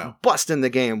 Just Wow. busting the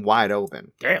game wide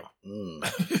open. Damn.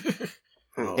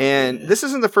 Oh, And man. this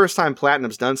isn't the first time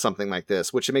Platinum's done something like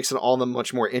this, which makes it all the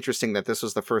much more interesting that this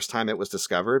was the first time it was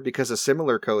discovered, because a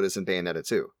similar code is in Bayonetta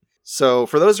 2. So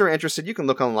for those who are interested, you can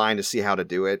look online to see how to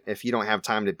do it. If you don't have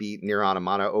time to beat Nier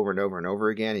Automata over and over and over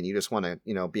again, and you just want to,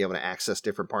 be able to access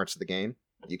different parts of the game,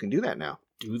 you can do that now.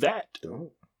 Do that.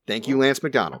 Thank you, Lance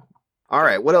McDonald. All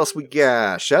right, what else we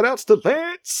got? Shoutouts to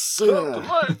Lance.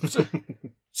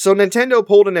 So Nintendo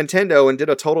pulled a Nintendo and did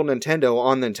a total Nintendo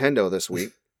on Nintendo this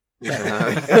week.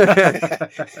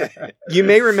 You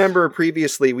may remember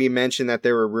previously we mentioned that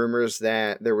there were rumors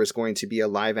that there was going to be a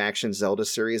live action Zelda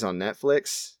series on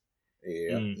Netflix.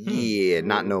 Yeah. Yeah,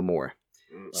 not no more.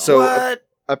 Mm. So What?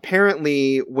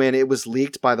 apparently when it was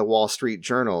leaked by the Wall Street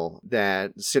Journal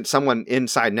that since someone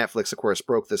inside Netflix, of course,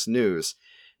 broke this news,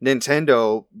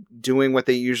 Nintendo, doing what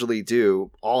they usually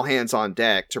do, all hands on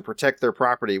deck to protect their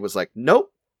property, was like,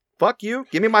 nope. Fuck you.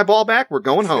 Give me my ball back. We're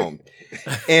going home.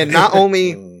 And not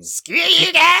only, Screw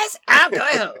you guys. I'm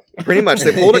going home. pretty much,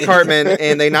 they pulled a Cartman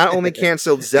and they not only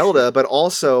canceled Zelda, but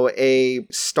also a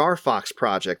Star Fox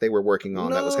project they were working on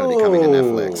that was going to be coming to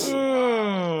Netflix.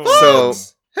 Mm. So,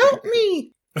 Help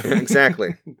me.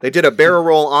 exactly. They did a barrel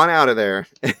roll on out of there.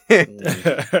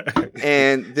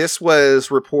 And this was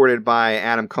reported by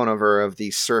Adam Conover of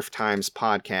the Surf Times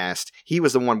podcast. He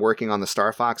was the one working on the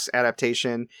Star Fox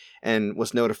adaptation and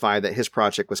was notified that his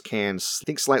project was canned, I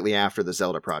think slightly after the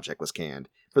Zelda project was canned,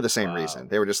 for the same reason.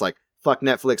 They were just like, fuck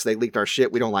Netflix, they leaked our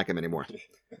shit, we don't like them anymore.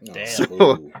 Damn.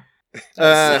 So,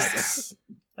 That's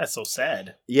so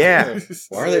sad. yeah.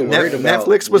 Why are they worried about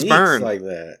Netflix was leaks burned. like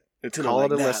that? Until Call I'm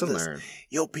it a like, nah, lesson listen, learned.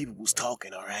 Your people was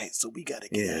talking, all right, so we gotta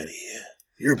get out of here.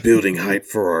 You're building hype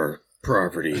for our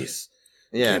properties.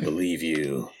 Yeah. Can't believe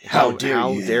you. How dare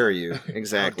you. dare you? How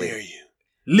Exactly. dare you?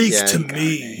 Leaks Yeah, to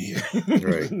me.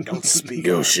 Right. Don't speak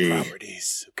Yoshi. on our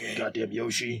properties, okay? Goddamn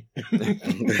Yoshi. The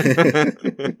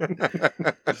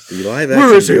live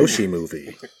Where is action he? Yoshi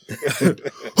movie.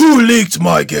 Who leaked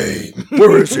my game?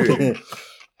 Where is he?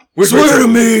 Swear to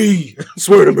me.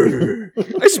 Swear to me.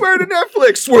 I swear to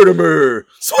Netflix. Swear to me.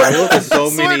 I love that so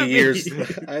Swear to many me. years.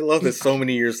 I love that so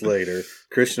many years later,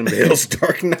 Christian Bale's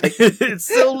Dark Knight It's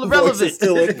still voice relevant. is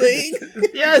still a thing.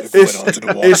 Yes. Went onto the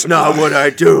water It's not supply. what I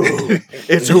do.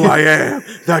 It's who I am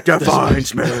that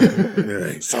defines me.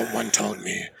 Someone told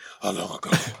me a long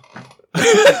ago.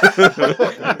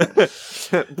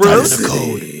 Bro, the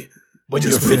code. When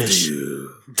you're finished,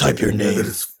 type your name.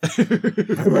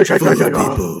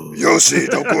 Yoshi,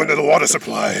 don't go into the water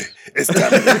supply. It's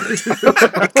contaminated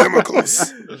with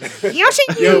chemicals.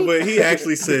 Yo, but he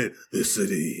actually said, "This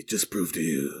city just proved to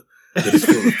you that it's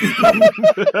full of people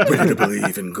ready to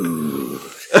believe in good."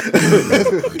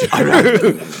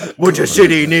 what your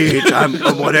city needs, I'm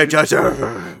what it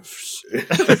deserves.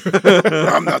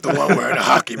 I'm not the one wearing a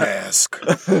hockey mask.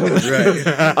 Right.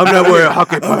 I'm not wearing a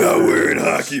hockey I'm not puck. wearing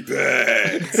hockey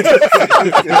pads.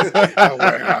 I'm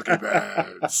wearing hockey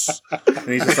pads. And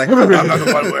he's just like, I'm not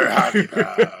the one wearing hockey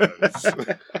pads.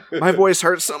 My voice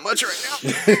hurts so much right now.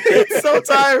 It's so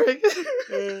tiring.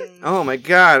 Oh my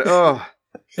god. Oh.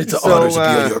 It's an So, honor to be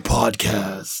on your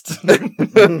podcast.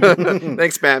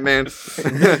 Thanks, Batman.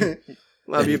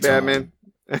 Love you, Anytime.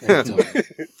 Batman.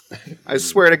 I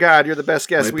swear to God, you're the best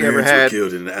guest we ever had.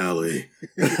 Killed in an alley.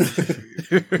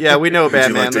 Yeah, we know,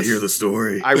 Batman. Would you like to hear the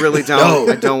story? I really don't.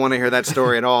 I don't want to hear that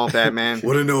story at all, Batman.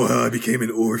 Want to know how I became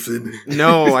an orphan?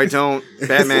 No, I don't.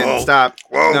 Batman, stop.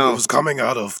 Whoa, No. it was coming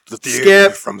out of the theater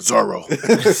Skip. from Zorro.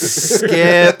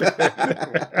 Skip.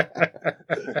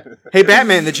 Hey,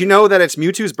 Batman, did you know that it's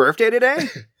Mewtwo's birthday today?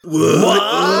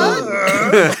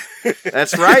 What?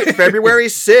 That's right. February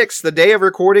 6th, the day of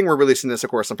recording. We're releasing this,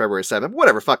 of course, on February 7th.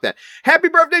 Whatever, fuck that. Happy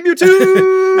birthday,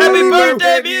 Mewtwo! Happy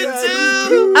birthday,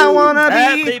 Mewtwo! I wanna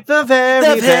be the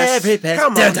very best.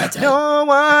 Come on. No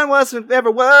one was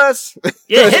ever was.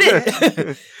 Yeah,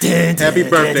 hit it. Happy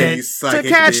birthday, you To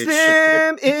psychic catch bitch.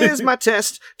 them is my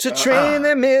test. To train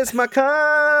them is my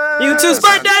con. Mewtwo's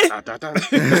birthday.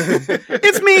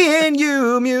 It's me and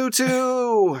you,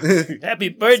 Mewtwo. Happy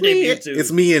birthday, Mewtwo.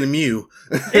 It's me and Mew.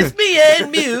 It's me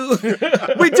and Mew.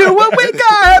 We do what we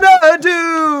gotta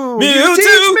do. You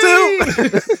teach me.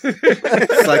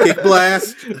 Psychic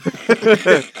blast.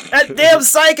 That damn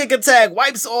psychic attack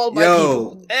wipes all my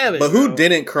people. Damn it. But who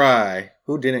didn't cry?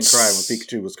 Who didn't cry when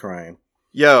Pikachu was crying?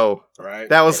 Yo, Right.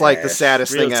 that was like the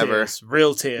saddest Real thing ever. tears.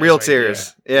 Real tears. Real right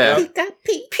tears. Yeah. Pika,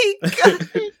 Pika.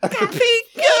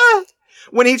 Pika.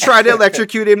 When he tried to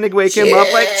electrocute him to wake him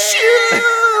up, like,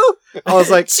 shoo! I was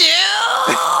like,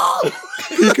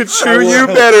 Pikachu, you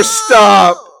better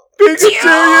stop. Pikachu,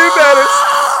 you better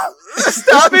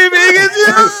stop it,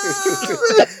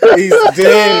 Pikachu. He's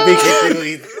dead,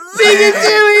 Pikachu.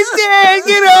 Pikachu, he's dead.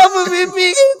 Get off of me,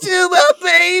 Pikachu, my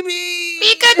baby.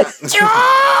 Pikachu!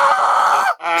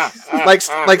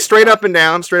 Like straight up and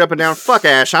down. Fuck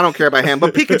Ash, I don't care about him.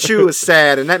 But Pikachu is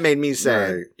sad, and that made me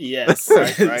sad. Right. Yes.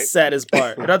 Right. Saddest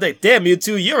part. And I think, damn,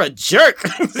 Mewtwo, you're a jerk.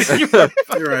 You're a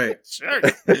You're right.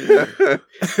 jerk.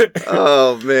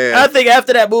 Oh man. I think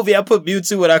after that movie, I put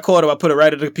Mewtwo when I caught him. I put it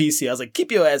right in the PC. I was like,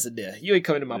 keep your ass in there. You ain't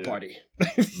coming to my party.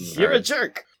 You're a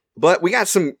jerk. But we got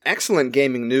some excellent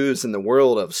gaming news in the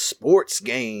world of sports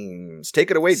games. Take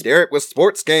it away, Derek, with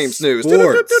sports games news.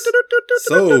 Sports.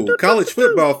 So, college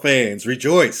football fans,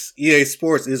 rejoice. EA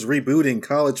Sports is rebooting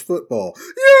college football.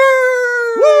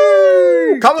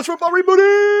 Yay! College football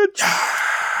rebooted.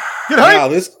 Get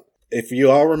hype. Now, if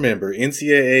you all remember,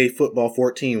 NCAA Football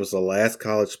 14 was the last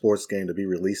college sports game to be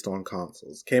released on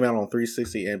consoles. Came out on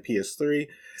 360 and PS3.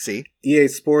 See? EA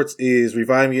Sports is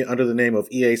reviving it under the name of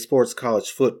EA Sports College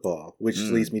Football, which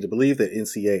leads me to believe that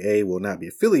NCAA will not be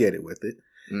affiliated with it.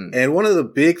 And one of the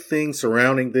big things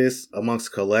surrounding this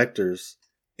amongst collectors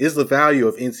is the value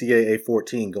of NCAA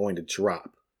 14 going to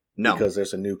drop. No. Because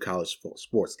there's a new college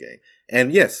sports game.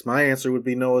 And yes, my answer would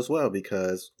be no as well,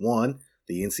 because one,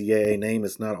 the NCAA name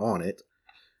is not on it.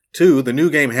 Two, the new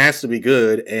game has to be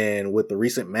good, and with the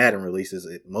recent Madden releases,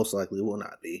 it most likely will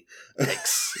not be.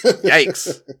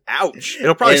 Yikes. Ouch.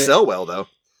 It'll probably sell well, though.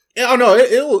 Oh no,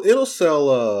 it'll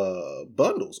sell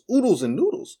bundles, oodles and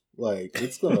noodles. Like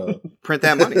it's gonna Print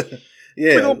that money.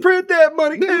 yeah. We're gonna print that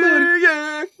money.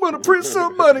 Yeah. Wanna print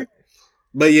some money.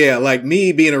 But yeah, like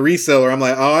me being a reseller, I'm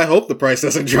like, oh, I hope the price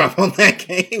doesn't drop on that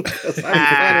game because I'm finding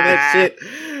that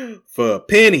shit for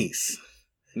pennies.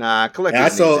 Nah,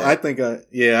 collectors. And I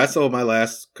need sold my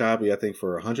last copy, I think,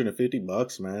 for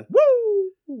 $150, man.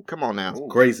 Woo! Come on now.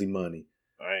 Crazy money.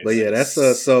 Nice. But yeah, that's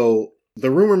so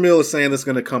the rumor mill is saying it's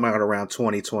going to come out around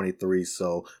 2023.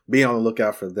 So be on the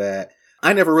lookout for that.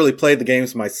 I never really played the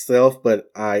games myself,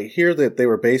 but I hear that they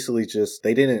were basically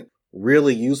they didn't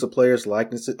really use the players'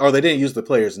 likenesses, or they didn't use the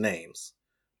players' names,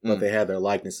 but they had their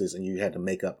likenesses, and you had to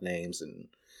make up names and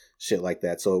shit like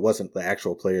that. So it wasn't the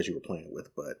actual players you were playing with,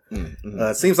 but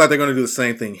it seems like they're going to do the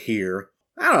same thing here.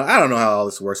 I don't know how all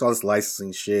this works, all this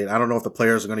licensing shit. I don't know if the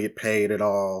players are going to get paid at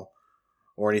all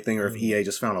or anything, or if EA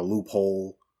just found a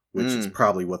loophole, which is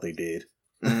probably what they did.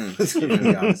 To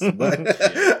be honest, but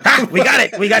We got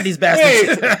it. We got these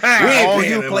bastards. All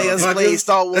you players play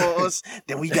Star Wars,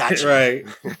 then we got you. right.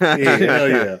 Yeah, hell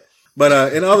yeah.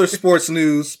 But in other sports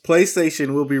news,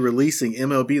 PlayStation will be releasing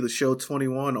MLB The Show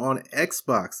 21 on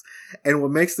Xbox. And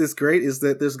what makes this great is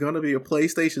that there's going to be a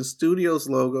PlayStation Studios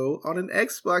logo on an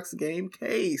Xbox game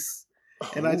case.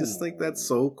 And I just think that's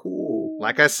so cool.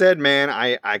 Like I said, man,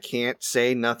 I can't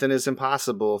say nothing is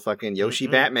impossible. Fucking Yoshi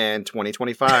Batman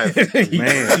 2025.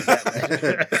 Man.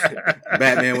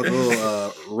 Batman with a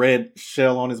little red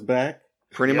shell on his back.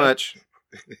 Pretty much.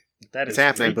 That It's is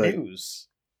happening, great but- news.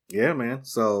 Yeah, man.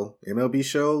 So MLB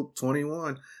Show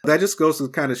 21. That just goes to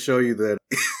kind of show you that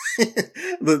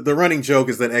the running joke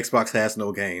is that Xbox has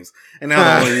no games, and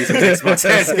now the only reason Xbox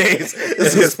has games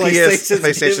is Because because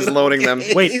PlayStation's loading them.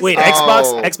 Wait,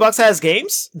 Oh. Xbox has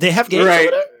games? They have games Right.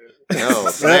 over there?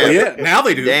 Oh, Well, man. yeah, now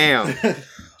they do. Damn.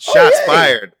 Shots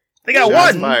fired. They got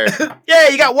Shots one. fired. Yeah,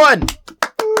 you got one.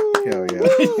 Hell yeah.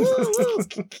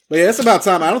 But yeah, it's about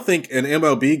time. I don't think an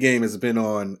MLB game has been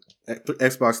on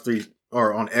Xbox 3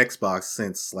 or on Xbox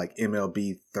since like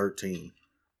MLB 13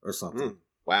 or something.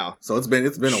 Wow. So it's been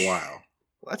a while.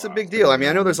 Well, that's a big deal. I mean,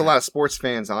 I know there's a lot of sports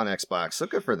fans on Xbox, so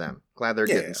good for them. Glad they're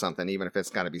getting something, even if it's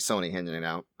got to be Sony handing it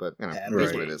out. But, you know, it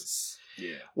is what it is.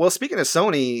 Yeah. Well, speaking of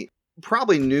Sony,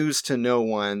 probably news to no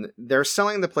one, they're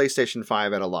selling the PlayStation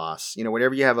 5 at a loss. You know,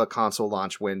 whenever you have a console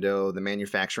launch window, the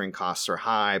manufacturing costs are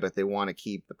high, but they want to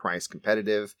keep the price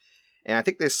competitive. And I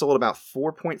think they sold about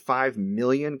 4.5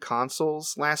 million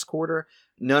consoles last quarter,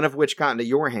 none of which got into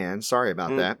your hands. Sorry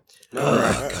about that.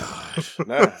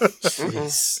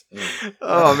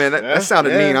 Oh, man, that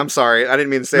sounded mean. I'm sorry. I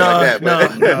didn't mean to say it like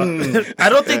that. No. I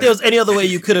don't think there was any other way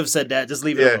you could have said that. Just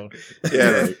leave it alone.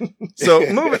 Yeah. So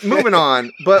moving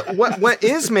on. But what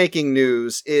is making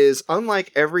news is,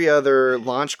 unlike every other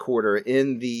launch quarter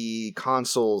in the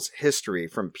console's history,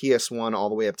 from PS1 all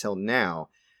the way up till now,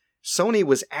 Sony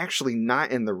was actually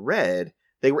not in the red.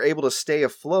 They were able to stay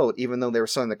afloat even though they were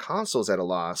selling the consoles at a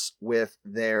loss with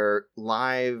their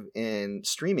live and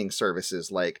streaming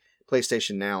services like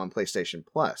PlayStation Now and PlayStation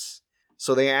Plus.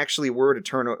 So they actually were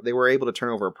able to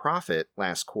turn over a profit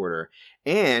last quarter,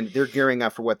 and they're gearing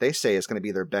up for what they say is going to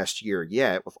be their best year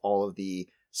yet with all of the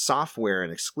software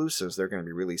and exclusives they're going to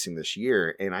be releasing this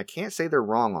year. And I can't say they're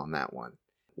wrong on that one.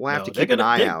 We'll have to keep an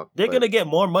eye out. They're going to get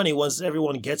more money once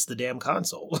everyone gets the damn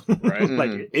console. Right.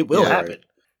 Like, it will happen.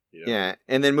 Yeah,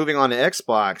 and then moving on to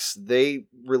Xbox, they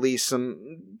released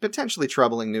some potentially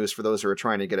troubling news for those who are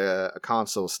trying to get a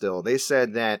console still. They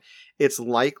said that it's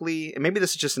likely, and maybe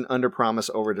this is just an under-promise,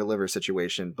 over-deliver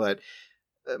situation, but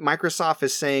Microsoft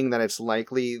is saying that it's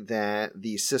likely that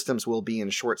the systems will be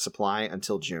in short supply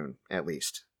until June, at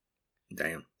least.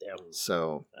 Damn.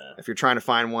 So if you're trying to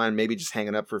find one, maybe just hang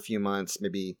it up for a few months.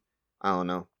 Maybe, I don't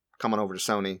know, come on over to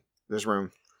Sony. There's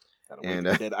room. And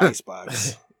that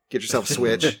Icebox. Get yourself a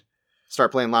Switch.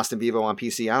 Start playing Lost in Vivo on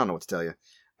PC. I don't know what to tell you.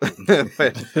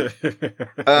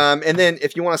 And then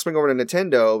if you want to swing over to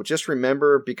Nintendo, just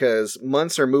remember, because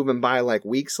months are moving by like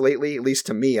weeks lately, at least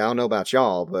to me. I don't know about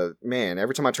y'all, but man,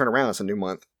 every time I turn around, it's a new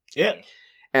month. Yeah.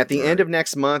 At the end of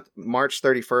next month, March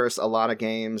 31st, a lot of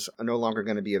games are no longer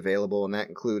going to be available, and that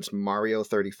includes Mario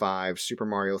 35, Super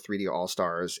Mario 3D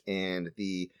All-Stars, and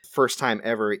the first time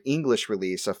ever English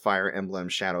release of Fire Emblem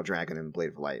Shadow Dragon and Blade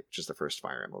of Light, which is the first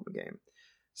Fire Emblem game.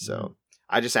 So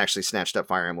I just actually snatched up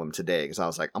Fire Emblem today because I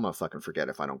was like, I'm going to fucking forget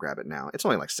if I don't grab it now. It's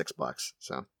only like $6.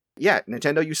 So yeah,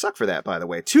 Nintendo, you suck for that, by the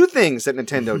way. 2 things that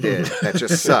Nintendo did that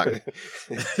just suck.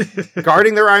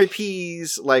 Guarding their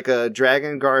IPs like a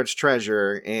Dragon Guard's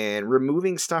treasure and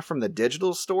removing stuff from the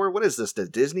digital store. What is this, the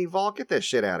Disney Vault? Get that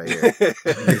shit out of here.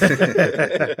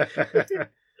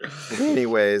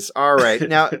 Anyways, all right.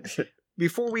 Now,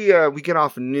 before we get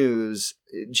off news,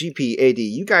 GP, AD,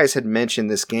 you guys had mentioned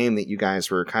this game that you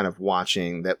guys were kind of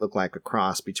watching that looked like a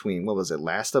cross between, what was it,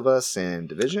 Last of Us and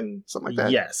Division? Something like that?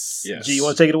 Yes. Yes. G, you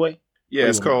want to take it away? Yeah,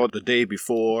 it's called The Day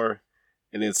Before,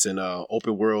 and it's an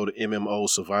open-world MMO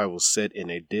survival set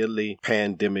in a deadly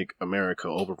pandemic America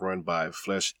overrun by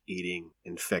flesh-eating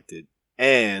infected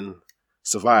and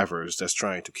survivors that's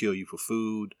trying to kill you for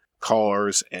food,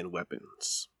 cars, and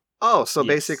weapons. Oh, so Yes.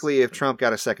 basically if Trump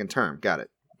got a second term. Got it.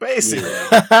 Basically.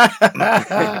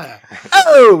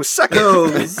 Oh, suck it. Oh,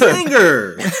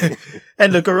 zinger!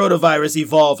 And the coronavirus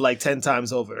evolved like 10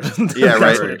 times over. Yeah,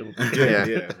 That's right. what it-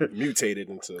 Yeah. Mutated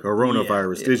into...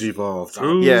 Coronavirus digivolved.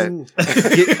 Yeah.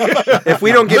 If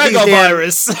we don't get these damn,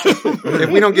 Megavirus.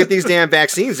 if we don't get these damn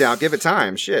vaccines out, give it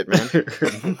time. Shit, man.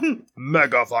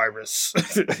 Megavirus.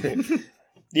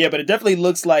 Yeah, but it definitely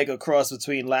looks like a cross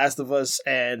between Last of Us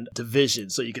and Division.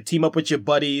 So you can team up with your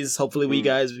buddies. Hopefully we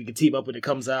can team up when it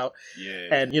comes out. Yeah.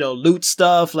 And, loot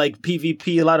stuff like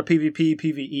PvP, a lot of PvP,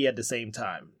 PvE at the same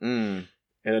time. Mm.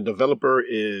 And the developer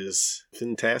is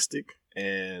Fantastic,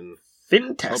 and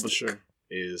Fantastic. publisher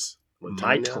is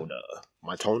Mytona.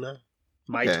 Mytona?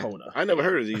 Mytona. I never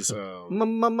heard of these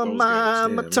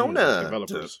Matona.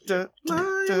 developers.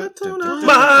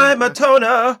 My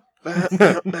Matona.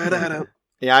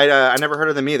 Yeah, I never heard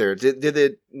of them either. Did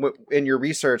it, in your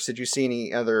research, did you see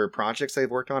any other projects they've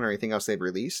worked on or anything else they've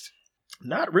released?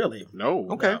 Not really. No.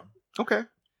 Okay. No. Okay.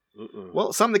 Mm-mm.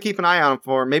 Well, something to keep an eye out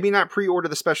for. Maybe not pre-order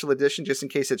the special edition just in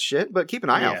case it's shit, but keep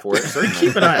an eye out for it. Certainly.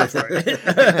 Keep an eye out for it.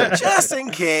 Just in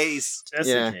case. Just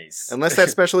Yeah. in case. Unless that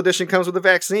special edition comes with a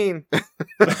vaccine.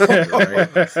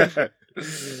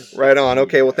 Right on.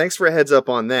 Okay, well, thanks for a heads up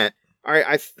on that. All right,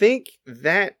 I think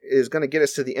that is going to get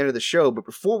us to the end of the show. But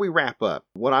before we wrap up,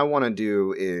 what I want to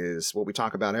do is what we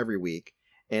talk about every week,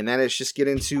 and that is just get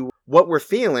into What We're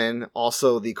Feeling,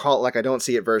 also the Call It Like I Don't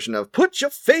See It version of Put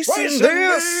Your Face in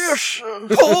This!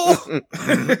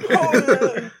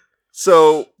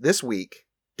 So, this week,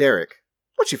 Derek,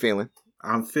 what you feeling?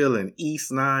 I'm feeling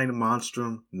East 9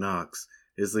 Monstrum Nox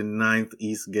is the 9th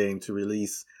East game to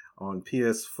release on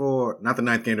PS4. Not the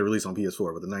 9th game to release on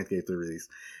PS4, but the 9th game to release.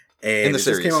 And in the it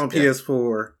series, just came on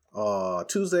PS4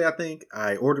 Tuesday, I think.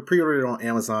 I pre-ordered it on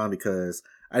Amazon because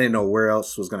I didn't know where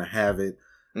else was going to have it.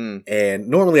 And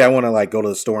normally I want to go to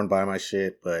the store and buy my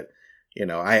shit, but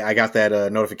I got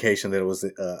that notification that it was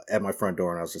at my front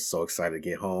door, and I was just so excited to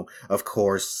get home. Of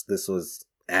course, this was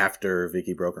after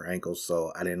Vicky broke her ankle,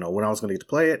 so I didn't know when I was going to get to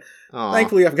play it. Aww.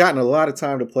 Thankfully, I've gotten a lot of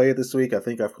time to play it this week. I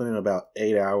think I've put in about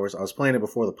 8 hours. I was playing it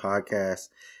before the podcast,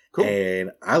 cool.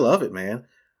 And I love it, man.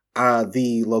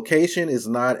 The location is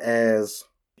not as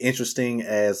interesting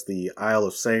as the Isle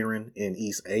of Seiren in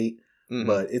East 8.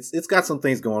 But it's got some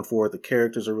things going for it. The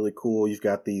characters are really cool. You've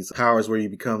got these powers where you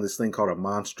become this thing called a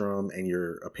monstrum and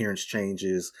your appearance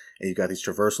changes. And you've got these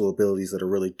traversal abilities that are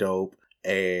really dope.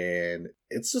 And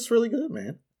it's just really good,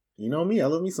 man. You know me. I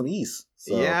love me some East.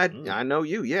 So. Yeah, I know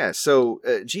you. Yeah. So,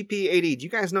 GP80, do you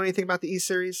guys know anything about the East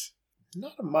series?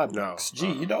 Not in my books.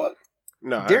 Gee, you know it?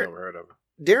 No, I never heard of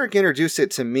it. Derek introduced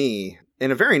it to me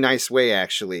in a very nice way,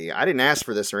 actually. I didn't ask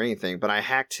for this or anything, but I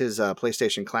hacked his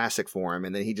PlayStation Classic for him,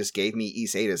 and then he just gave me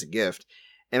East 8 as a gift.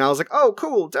 And I was like, oh,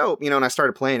 cool, dope. And I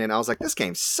started playing it, and I was like, this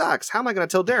game sucks. How am I going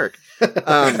to tell Derek?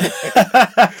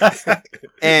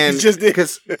 And just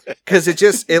because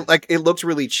it looked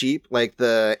really cheap. Like,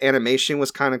 the animation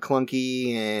was kind of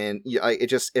clunky, and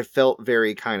it felt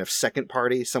very kind of second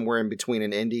party, somewhere in between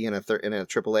an indie and a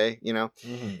AAA, Yeah,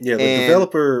 the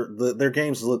developer, their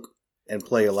games look and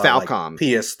play a lot Falcom. Like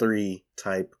PS3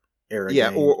 type era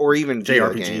games. Or even Vita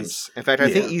JRPGs. Games. In fact,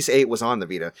 I think East 8 was on the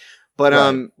Vita. But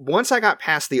once I got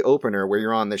past the opener where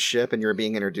you're on the ship and you're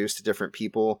being introduced to different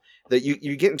people, that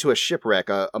you get into a shipwreck,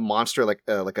 a monster like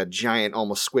a giant,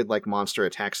 almost squid-like monster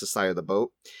attacks the side of the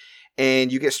boat, and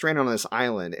you get stranded on this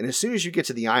island. And as soon as you get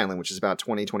to the island, which is about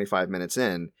 20-25 minutes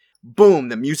in, boom,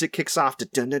 the music kicks off,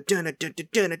 and then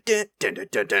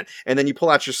you pull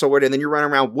out your sword, and then you run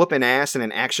around whooping ass in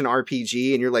an action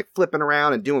RPG, and you're like flipping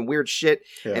around and doing weird shit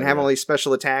and having all these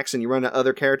special attacks, and you run to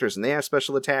other characters and they have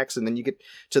special attacks, and then you get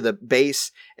to the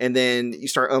base, and then you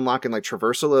start unlocking like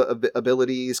traversal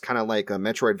abilities, kind of like a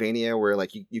Metroidvania where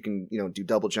like you can do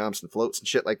double jumps and floats and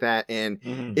shit like that, and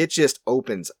it just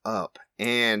opens up.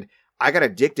 And I got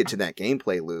addicted to that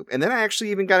gameplay loop. And then I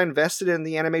actually even got invested in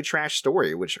the anime trash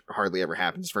story, which hardly ever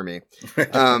happens for me.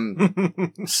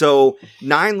 So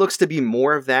 9 looks to be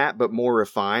more of that, but more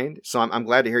refined. So I'm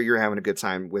glad to hear you're having a good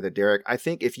time with it, Derek. I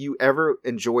think if you ever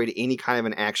enjoyed any kind of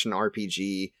an action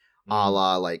RPG, a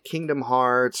la like Kingdom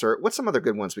Hearts, or what's some other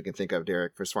good ones we can think of,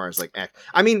 Derek, as far as like,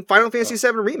 Final Fantasy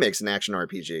VII Remake's an action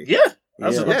RPG. Yeah.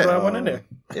 That's what one in there.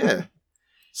 Yeah.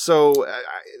 So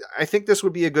I think this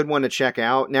would be a good one to check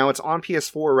out. Now, it's on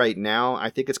PS4 right now. I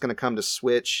think it's going to come to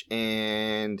Switch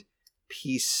and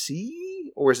PC?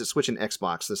 Or is it Switch and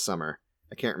Xbox this summer?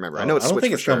 I can't remember. I know it's Switch. I don't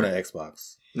think it's coming to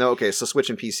Xbox. No, okay, so Switch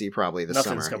and PC probably this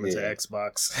summer. Nothing's coming to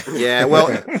Xbox. Yeah, well,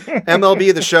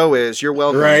 MLB The Show is. You're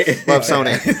welcome. Right. Love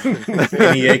Sony.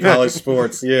 EA College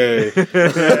Sports, yay.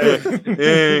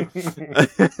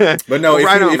 But no,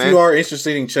 if you are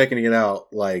interested in checking it out,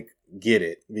 get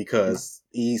it, because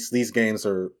these games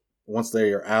are, once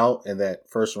they are out and that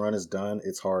first run is done,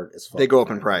 it's hard as fuck. They go up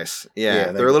in price.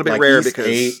 Yeah, they're a little bit rare East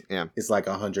because 8 it's like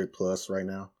 100 plus right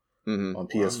now on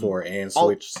PS4 and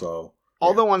Switch.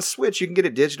 Although on Switch you can get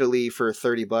it digitally for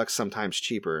 $30, sometimes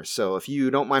cheaper. So if you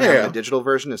don't mind having a digital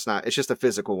version, it's just a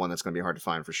physical one that's going to be hard to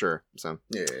find for sure. So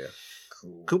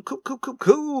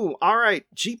cool. All right,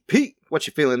 GP, what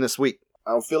you feeling this week?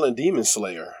 I'm feeling Demon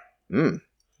Slayer.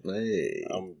 Hey.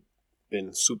 I'm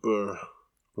been super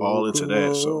all into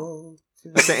that, so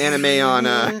that's an anime on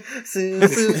So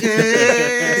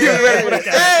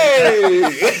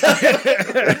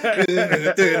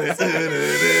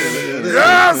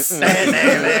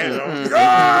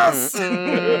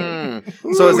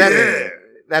is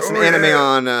that's an anime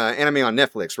on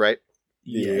Netflix, right?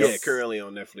 Yeah, currently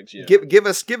on Netflix. Yeah. Give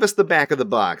us the back of the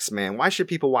box, man. Why should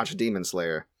people watch Demon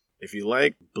Slayer? If you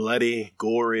like bloody,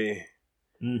 gory,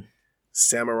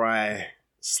 samurai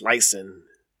slicing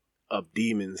of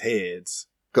demons' heads,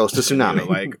 Ghost of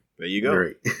Tsunami. There you go.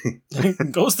 Great.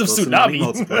 Ghost of Tsunami.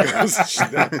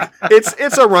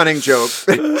 It's a running joke.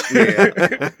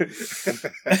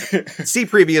 See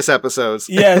previous episodes.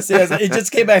 Yes. It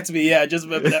just came back to me. Yeah, I just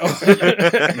remember that one.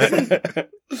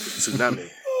 Tsunami.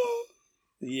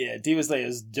 Yeah, Demon Slayer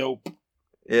is dope.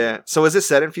 Yeah. So is it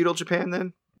set in feudal Japan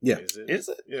then? Yeah. Is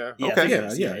it? Yeah. Yeah, I Okay. think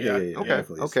it Yeah, is. yeah. Okay.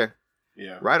 definitely is. Okay.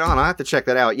 Yeah. Right on. I'll have to check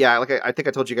that out. Yeah, like I think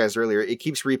I told you guys earlier, it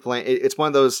keeps replaying. It's one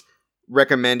of those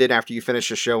recommended after you finish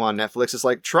a show on Netflix. It's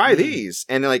like, try these.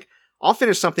 And like, I'll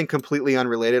finish something completely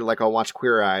unrelated. Like I'll watch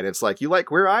Queer Eye. And it's like, you like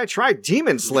Queer Eye? Try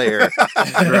Demon Slayer.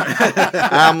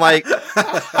 I'm like,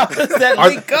 How does that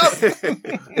link up?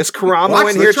 is Karamo Watch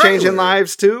in the here trailer. changing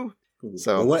lives too? Cool.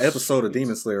 So- Well, what episode of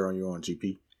Demon Slayer are you on,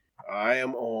 GP? I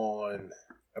am on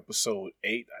episode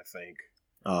 8, I think.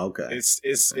 Oh, okay. It's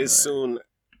Alright. soon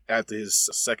after his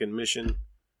second mission.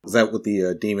 Is that with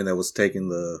the demon that was taking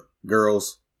the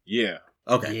girls? Yeah.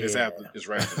 Okay. It's Yeah. after. It's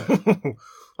right after that.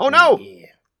 Oh no! Yeah.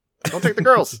 Don't take the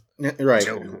girls. Yeah, right.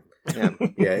 Yeah.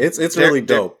 Yeah, it's Derek- really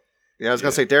dope. Yeah, I was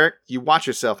gonna say, Derek, you watch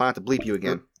yourself. I have to bleep you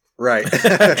again. Right.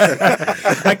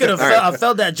 I could have All right. I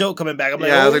felt that joke coming back. I'm like,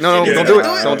 Yeah, I was like, no, shit, don't he's do it.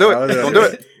 gonna Don't do it. Don't do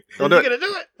it. Don't do He's it. gonna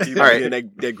do it. Keep All right.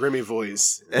 doing that grimy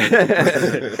voice.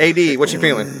 AD, what you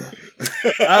feeling?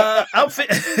 I'm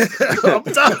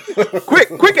done. Quick,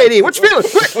 AD, what you feeling?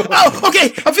 Quick, Oh,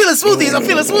 okay. I'm feeling smoothies. you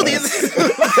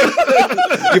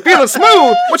feeling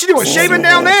smooth? What you doing? Shaving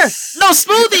down there? No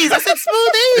smoothies. I said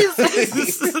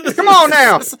smoothies. Come on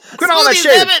now, quit all that Smoothies,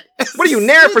 shit. damn it. What are you,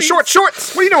 Nair for short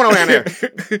shorts? What are you doing down there?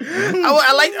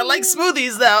 I like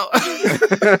smoothies now.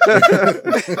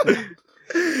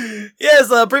 Yes,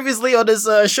 previously on this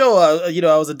show,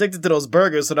 I was addicted to those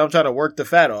burgers, so now I'm trying to work the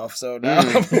fat off. So now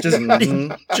I'm just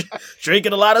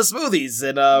drinking a lot of smoothies,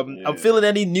 and I'm feeling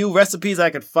any new recipes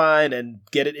I could find and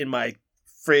get it in my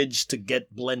fridge to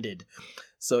get blended.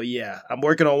 So yeah, I'm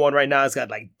working on one right now. It's got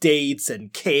like dates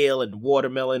and kale and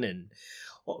watermelon and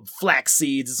flax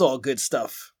seeds. It's all good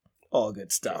stuff. All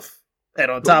good stuff. And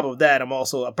on top of that, I'm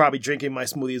also probably drinking my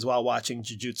smoothies while watching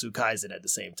Jujutsu Kaisen at the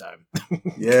same time.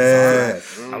 Yeah.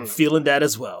 I'm feeling that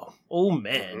as well. Oh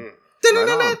man, Right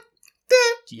on.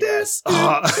 yes.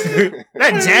 That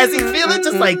jazzy feeling,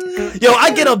 just like yo,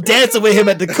 I get up dancing with him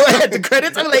at the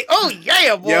credits. I'm like, oh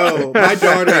yeah, boy. Yo, my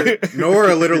daughter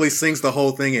Nora literally sings the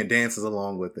whole thing and dances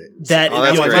along with it. That Oh,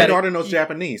 that's yo, great. My that- daughter knows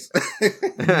Japanese.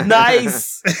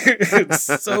 nice.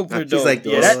 Super dope. She's like,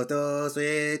 yeah, that- "Dos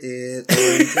veces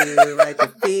going to write the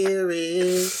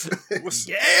theories."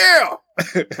 yeah.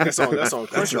 That's on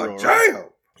Crunchyroll. Like, Right? damn.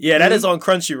 Yeah, that is on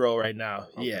Crunchyroll right now.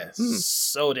 Okay. Yeah,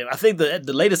 so damn. I think the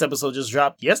latest episode just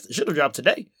dropped. Yes, it should have dropped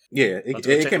today. Yeah, I'll have it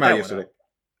to check came that out one yesterday. out.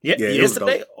 Yeah, Yeah, it was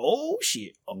yesterday. dope. Oh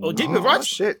shit. Oh, Jimmy Oh, Roach.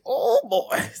 shit. Oh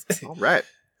boy. All right.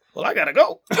 Well, I gotta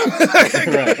go. I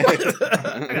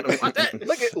gotta watch that.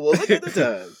 Look at the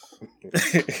time.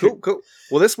 Cool.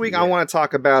 Well, this week I want to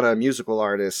talk about a musical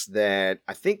artist that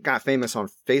I think got famous on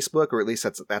Facebook, or at least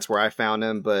that's where I found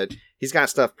him. But he's got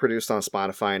stuff produced on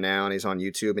Spotify now, and he's on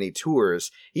YouTube, and he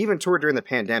tours. He even toured during the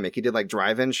pandemic. He did like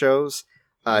drive-in shows.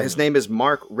 His name is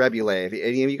Marc Rebillet. Have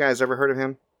any of you guys ever heard of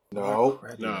him? No.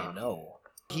 No.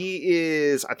 He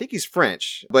is, I think he's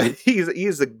French, but he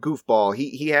is a goofball.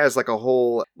 He has like a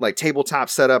whole like tabletop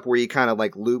setup where he kind of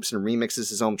like loops and remixes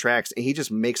his own tracks, and he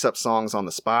just makes up songs on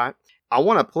the spot. I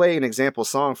want to play an example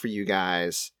song for you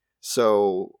guys.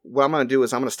 So what I'm going to do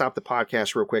is I'm going to stop the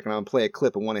podcast real quick and I'm going to play a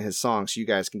clip of one of his songs so you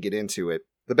guys can get into it.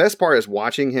 The best part is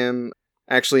watching him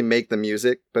actually make the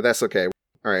music, but that's okay.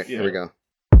 All right, here we go.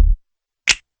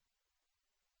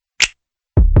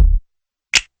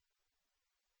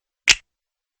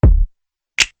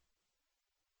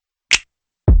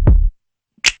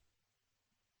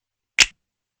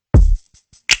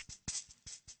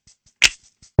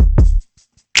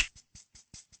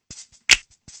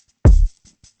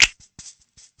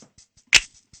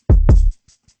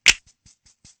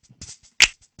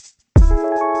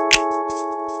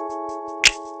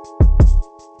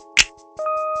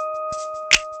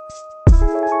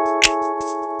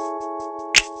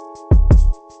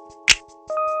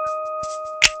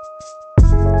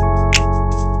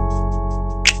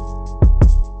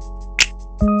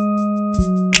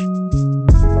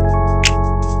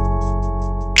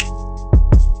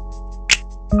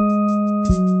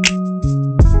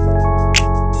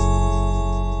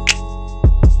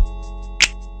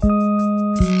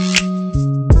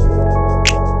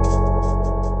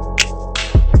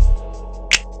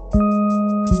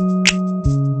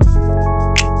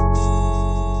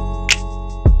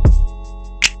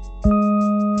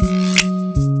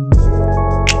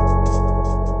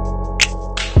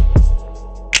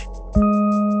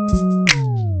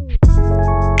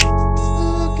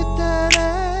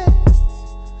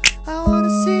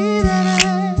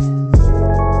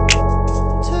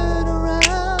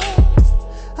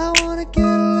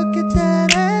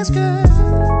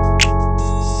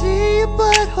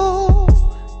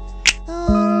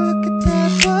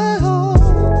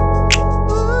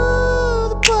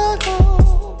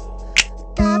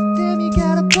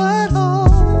 got a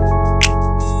butthole.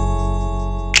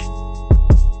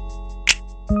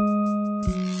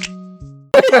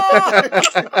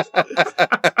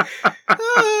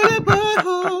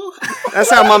 That's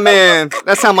how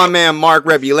my man Mark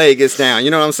Rebulet gets down.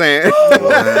 You know what I'm saying?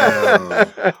 Wow.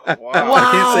 Wow.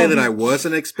 I can't say that I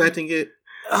wasn't expecting it.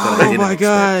 But I Oh didn't my expect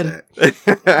god.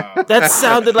 that. That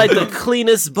sounded like the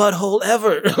cleanest butthole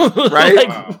ever. Right?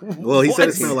 Wow. Well, he said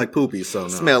it smelled like poopy, so no.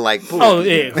 Smell like poop. Oh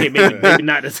yeah, okay, maybe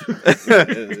not.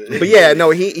 But yeah,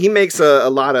 no, he makes a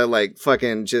lot of like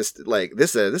fucking just like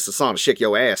this is a song to shake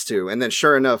your ass to, and then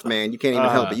sure enough, man, you can't even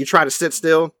help it. You try to sit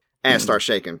still, ass starts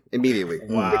shaking immediately.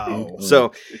 Wow.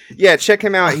 So yeah, check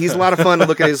him out. He's a lot of fun to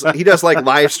look at. He does like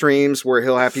live streams where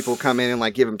he'll have people come in and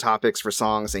like give him topics for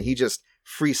songs, and he just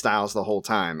freestyles the whole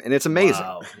time, and it's amazing.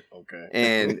 Wow. Okay.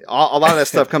 And a lot of that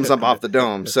stuff comes up off the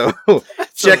dome. So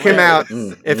check him out.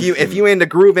 If you into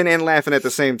grooving and laughing at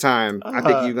the same time, I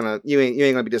think you ain't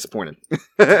gonna be disappointed.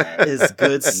 That is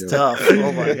good stuff.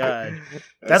 Oh my god.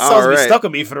 That song's All gonna be right. stuck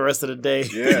with me for the rest of the day.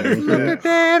 Yeah.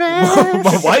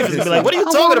 My wife is gonna be like, "What are you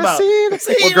talking about?" Well,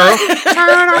 girl,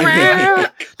 Turn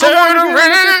around. Turn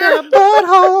around.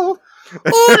 butthole. Ooh,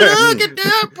 look at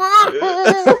that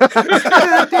butthole.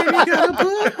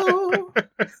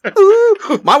 Ooh,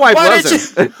 my wife Why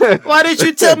wasn't. Why did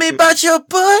you tell me about your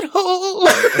butthole?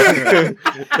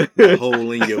 A hole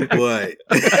in your butt.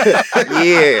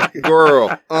 Yeah, girl.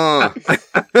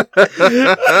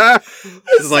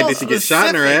 It's like, did she get shot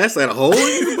in her ass? That hole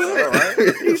in your butt?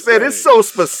 He said it's so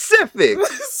specific.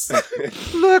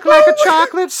 Look like a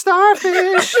chocolate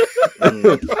starfish.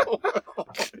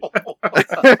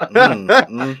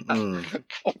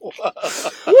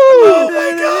 Oh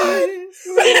my god.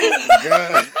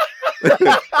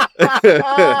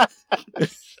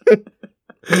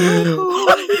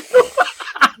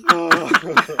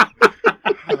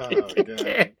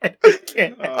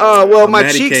 Well, my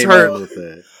Maddie cheeks came hurt. on with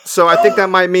that. So I think that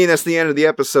might mean that's the end of the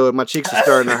episode. My cheeks are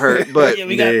starting to hurt. But Yeah,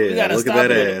 we gotta look stop at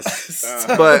that it. ass.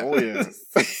 But- oh, yeah.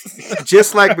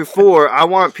 just like before, I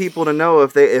want people to know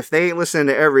if they ain't listening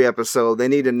to every episode, they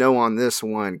need to know on this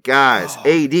one. Guys,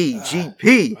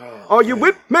 ADGP, are you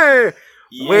with me?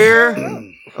 Where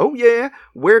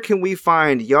where can we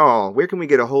find y'all? Where can we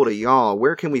get a hold of y'all?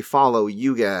 Where can we follow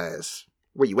you guys?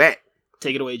 Where you at?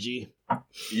 Take it away, G.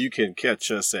 You can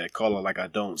catch us at Call It Like I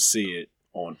Don't See It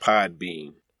on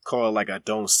Podbean. Call It Like I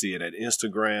Don't See It at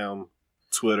Instagram,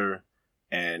 Twitter,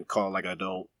 and Call It Like I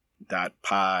Don't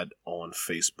 .pod on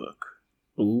Facebook.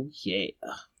 Ooh yeah.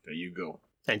 There you go.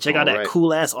 And check out that Alright.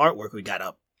 cool ass artwork we got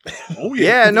up. Oh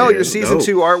Yeah, no, Yeah, your season dope.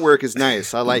 2 artwork is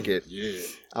nice. I like it. Yeah.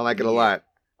 I like it a lot.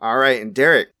 All right, and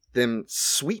Derek, them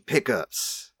sweet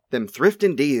pickups, them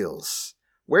thrifting deals.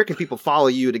 Where can people follow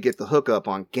you to get the hookup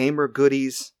on gamer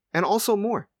goodies and also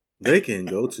more? They can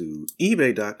go to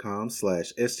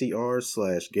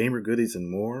ebay.com/str/gamergoodies and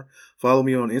more. Follow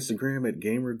me on Instagram at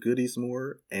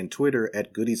gamergoodiesmore and Twitter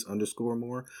at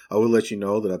goodies_more. I will let you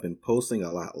know that I've been posting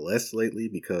a lot less lately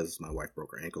because my wife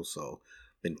broke her ankle, so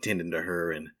I've been tending to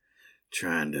her and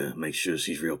trying to make sure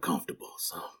she's real comfortable.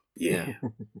 So, yeah.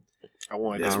 I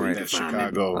wanted That's to where read you that can find me.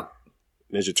 Chicago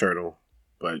Ninja Turtle,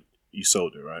 but you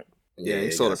sold it, right? Yeah, he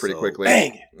it sold got it pretty sold. quickly.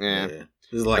 Dang it. Yeah. It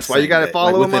was like That's why you saying gotta that,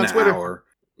 follow him within on an Twitter. hour.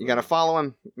 You got to follow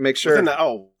him. Make sure Within the,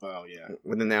 oh, well, yeah.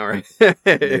 within an hour. Yeah.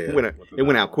 it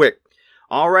went out quick.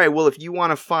 All right. Well, if you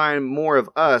want to find more of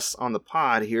us on the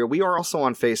pod here, we are also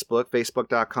on Facebook,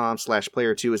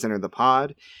 facebook.com/player2 is enter the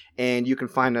pod. And you can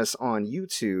find us on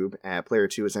YouTube at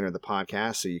Player2 is enter the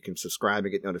podcast. So you can subscribe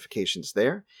and get notifications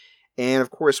there. And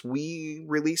of course, we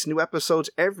release new episodes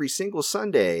every single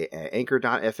Sunday at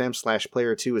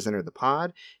anchor.fm/player2 is enter the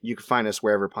pod. You can find us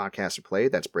wherever podcasts are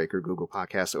played. That's Breaker, Google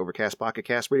Podcasts, Overcast, Pocket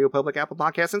Cast, Radio Public, Apple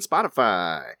Podcasts, and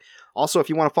Spotify. Also, if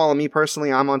you want to follow me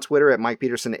personally, I'm on Twitter at Mike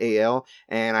Peterson AL,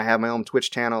 and I have my own Twitch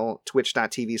channel,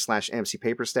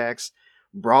 twitch.tv/MCPaperstacks.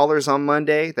 Brawlers on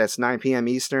Monday, that's 9 p.m.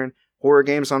 Eastern. Horror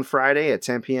Games on Friday at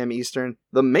 10 p.m. Eastern.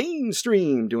 The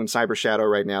Mainstream doing Cyber Shadow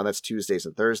right now. That's Tuesdays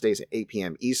and Thursdays at 8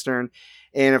 p.m. Eastern.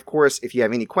 And of course, if you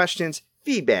have any questions,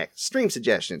 feedback, stream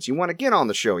suggestions, you want to get on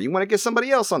the show, you want to get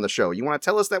somebody else on the show, you want to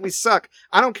tell us that we suck,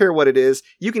 I don't care what it is,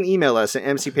 you can email us at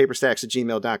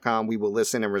mcpaperstacks@gmail.com. We will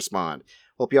listen and respond.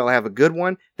 Hope you all have a good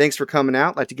one. Thanks for coming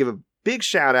out. I'd like to give a big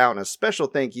shout out and a special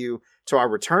thank you to our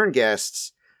return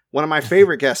guests. One of my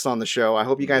favorite guests on the show. I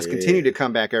hope you guys continue to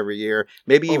come back every year,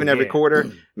 maybe even every quarter,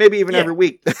 maybe even every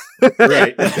week.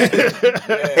 Right.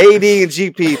 AD and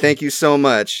GP, thank you so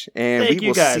much. And Thank we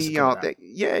you will guys see for y'all. coming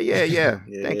Yeah.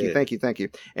 Thank you.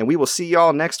 And we will see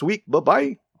y'all next week.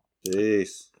 Bye-bye.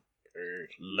 Peace.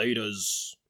 Laters.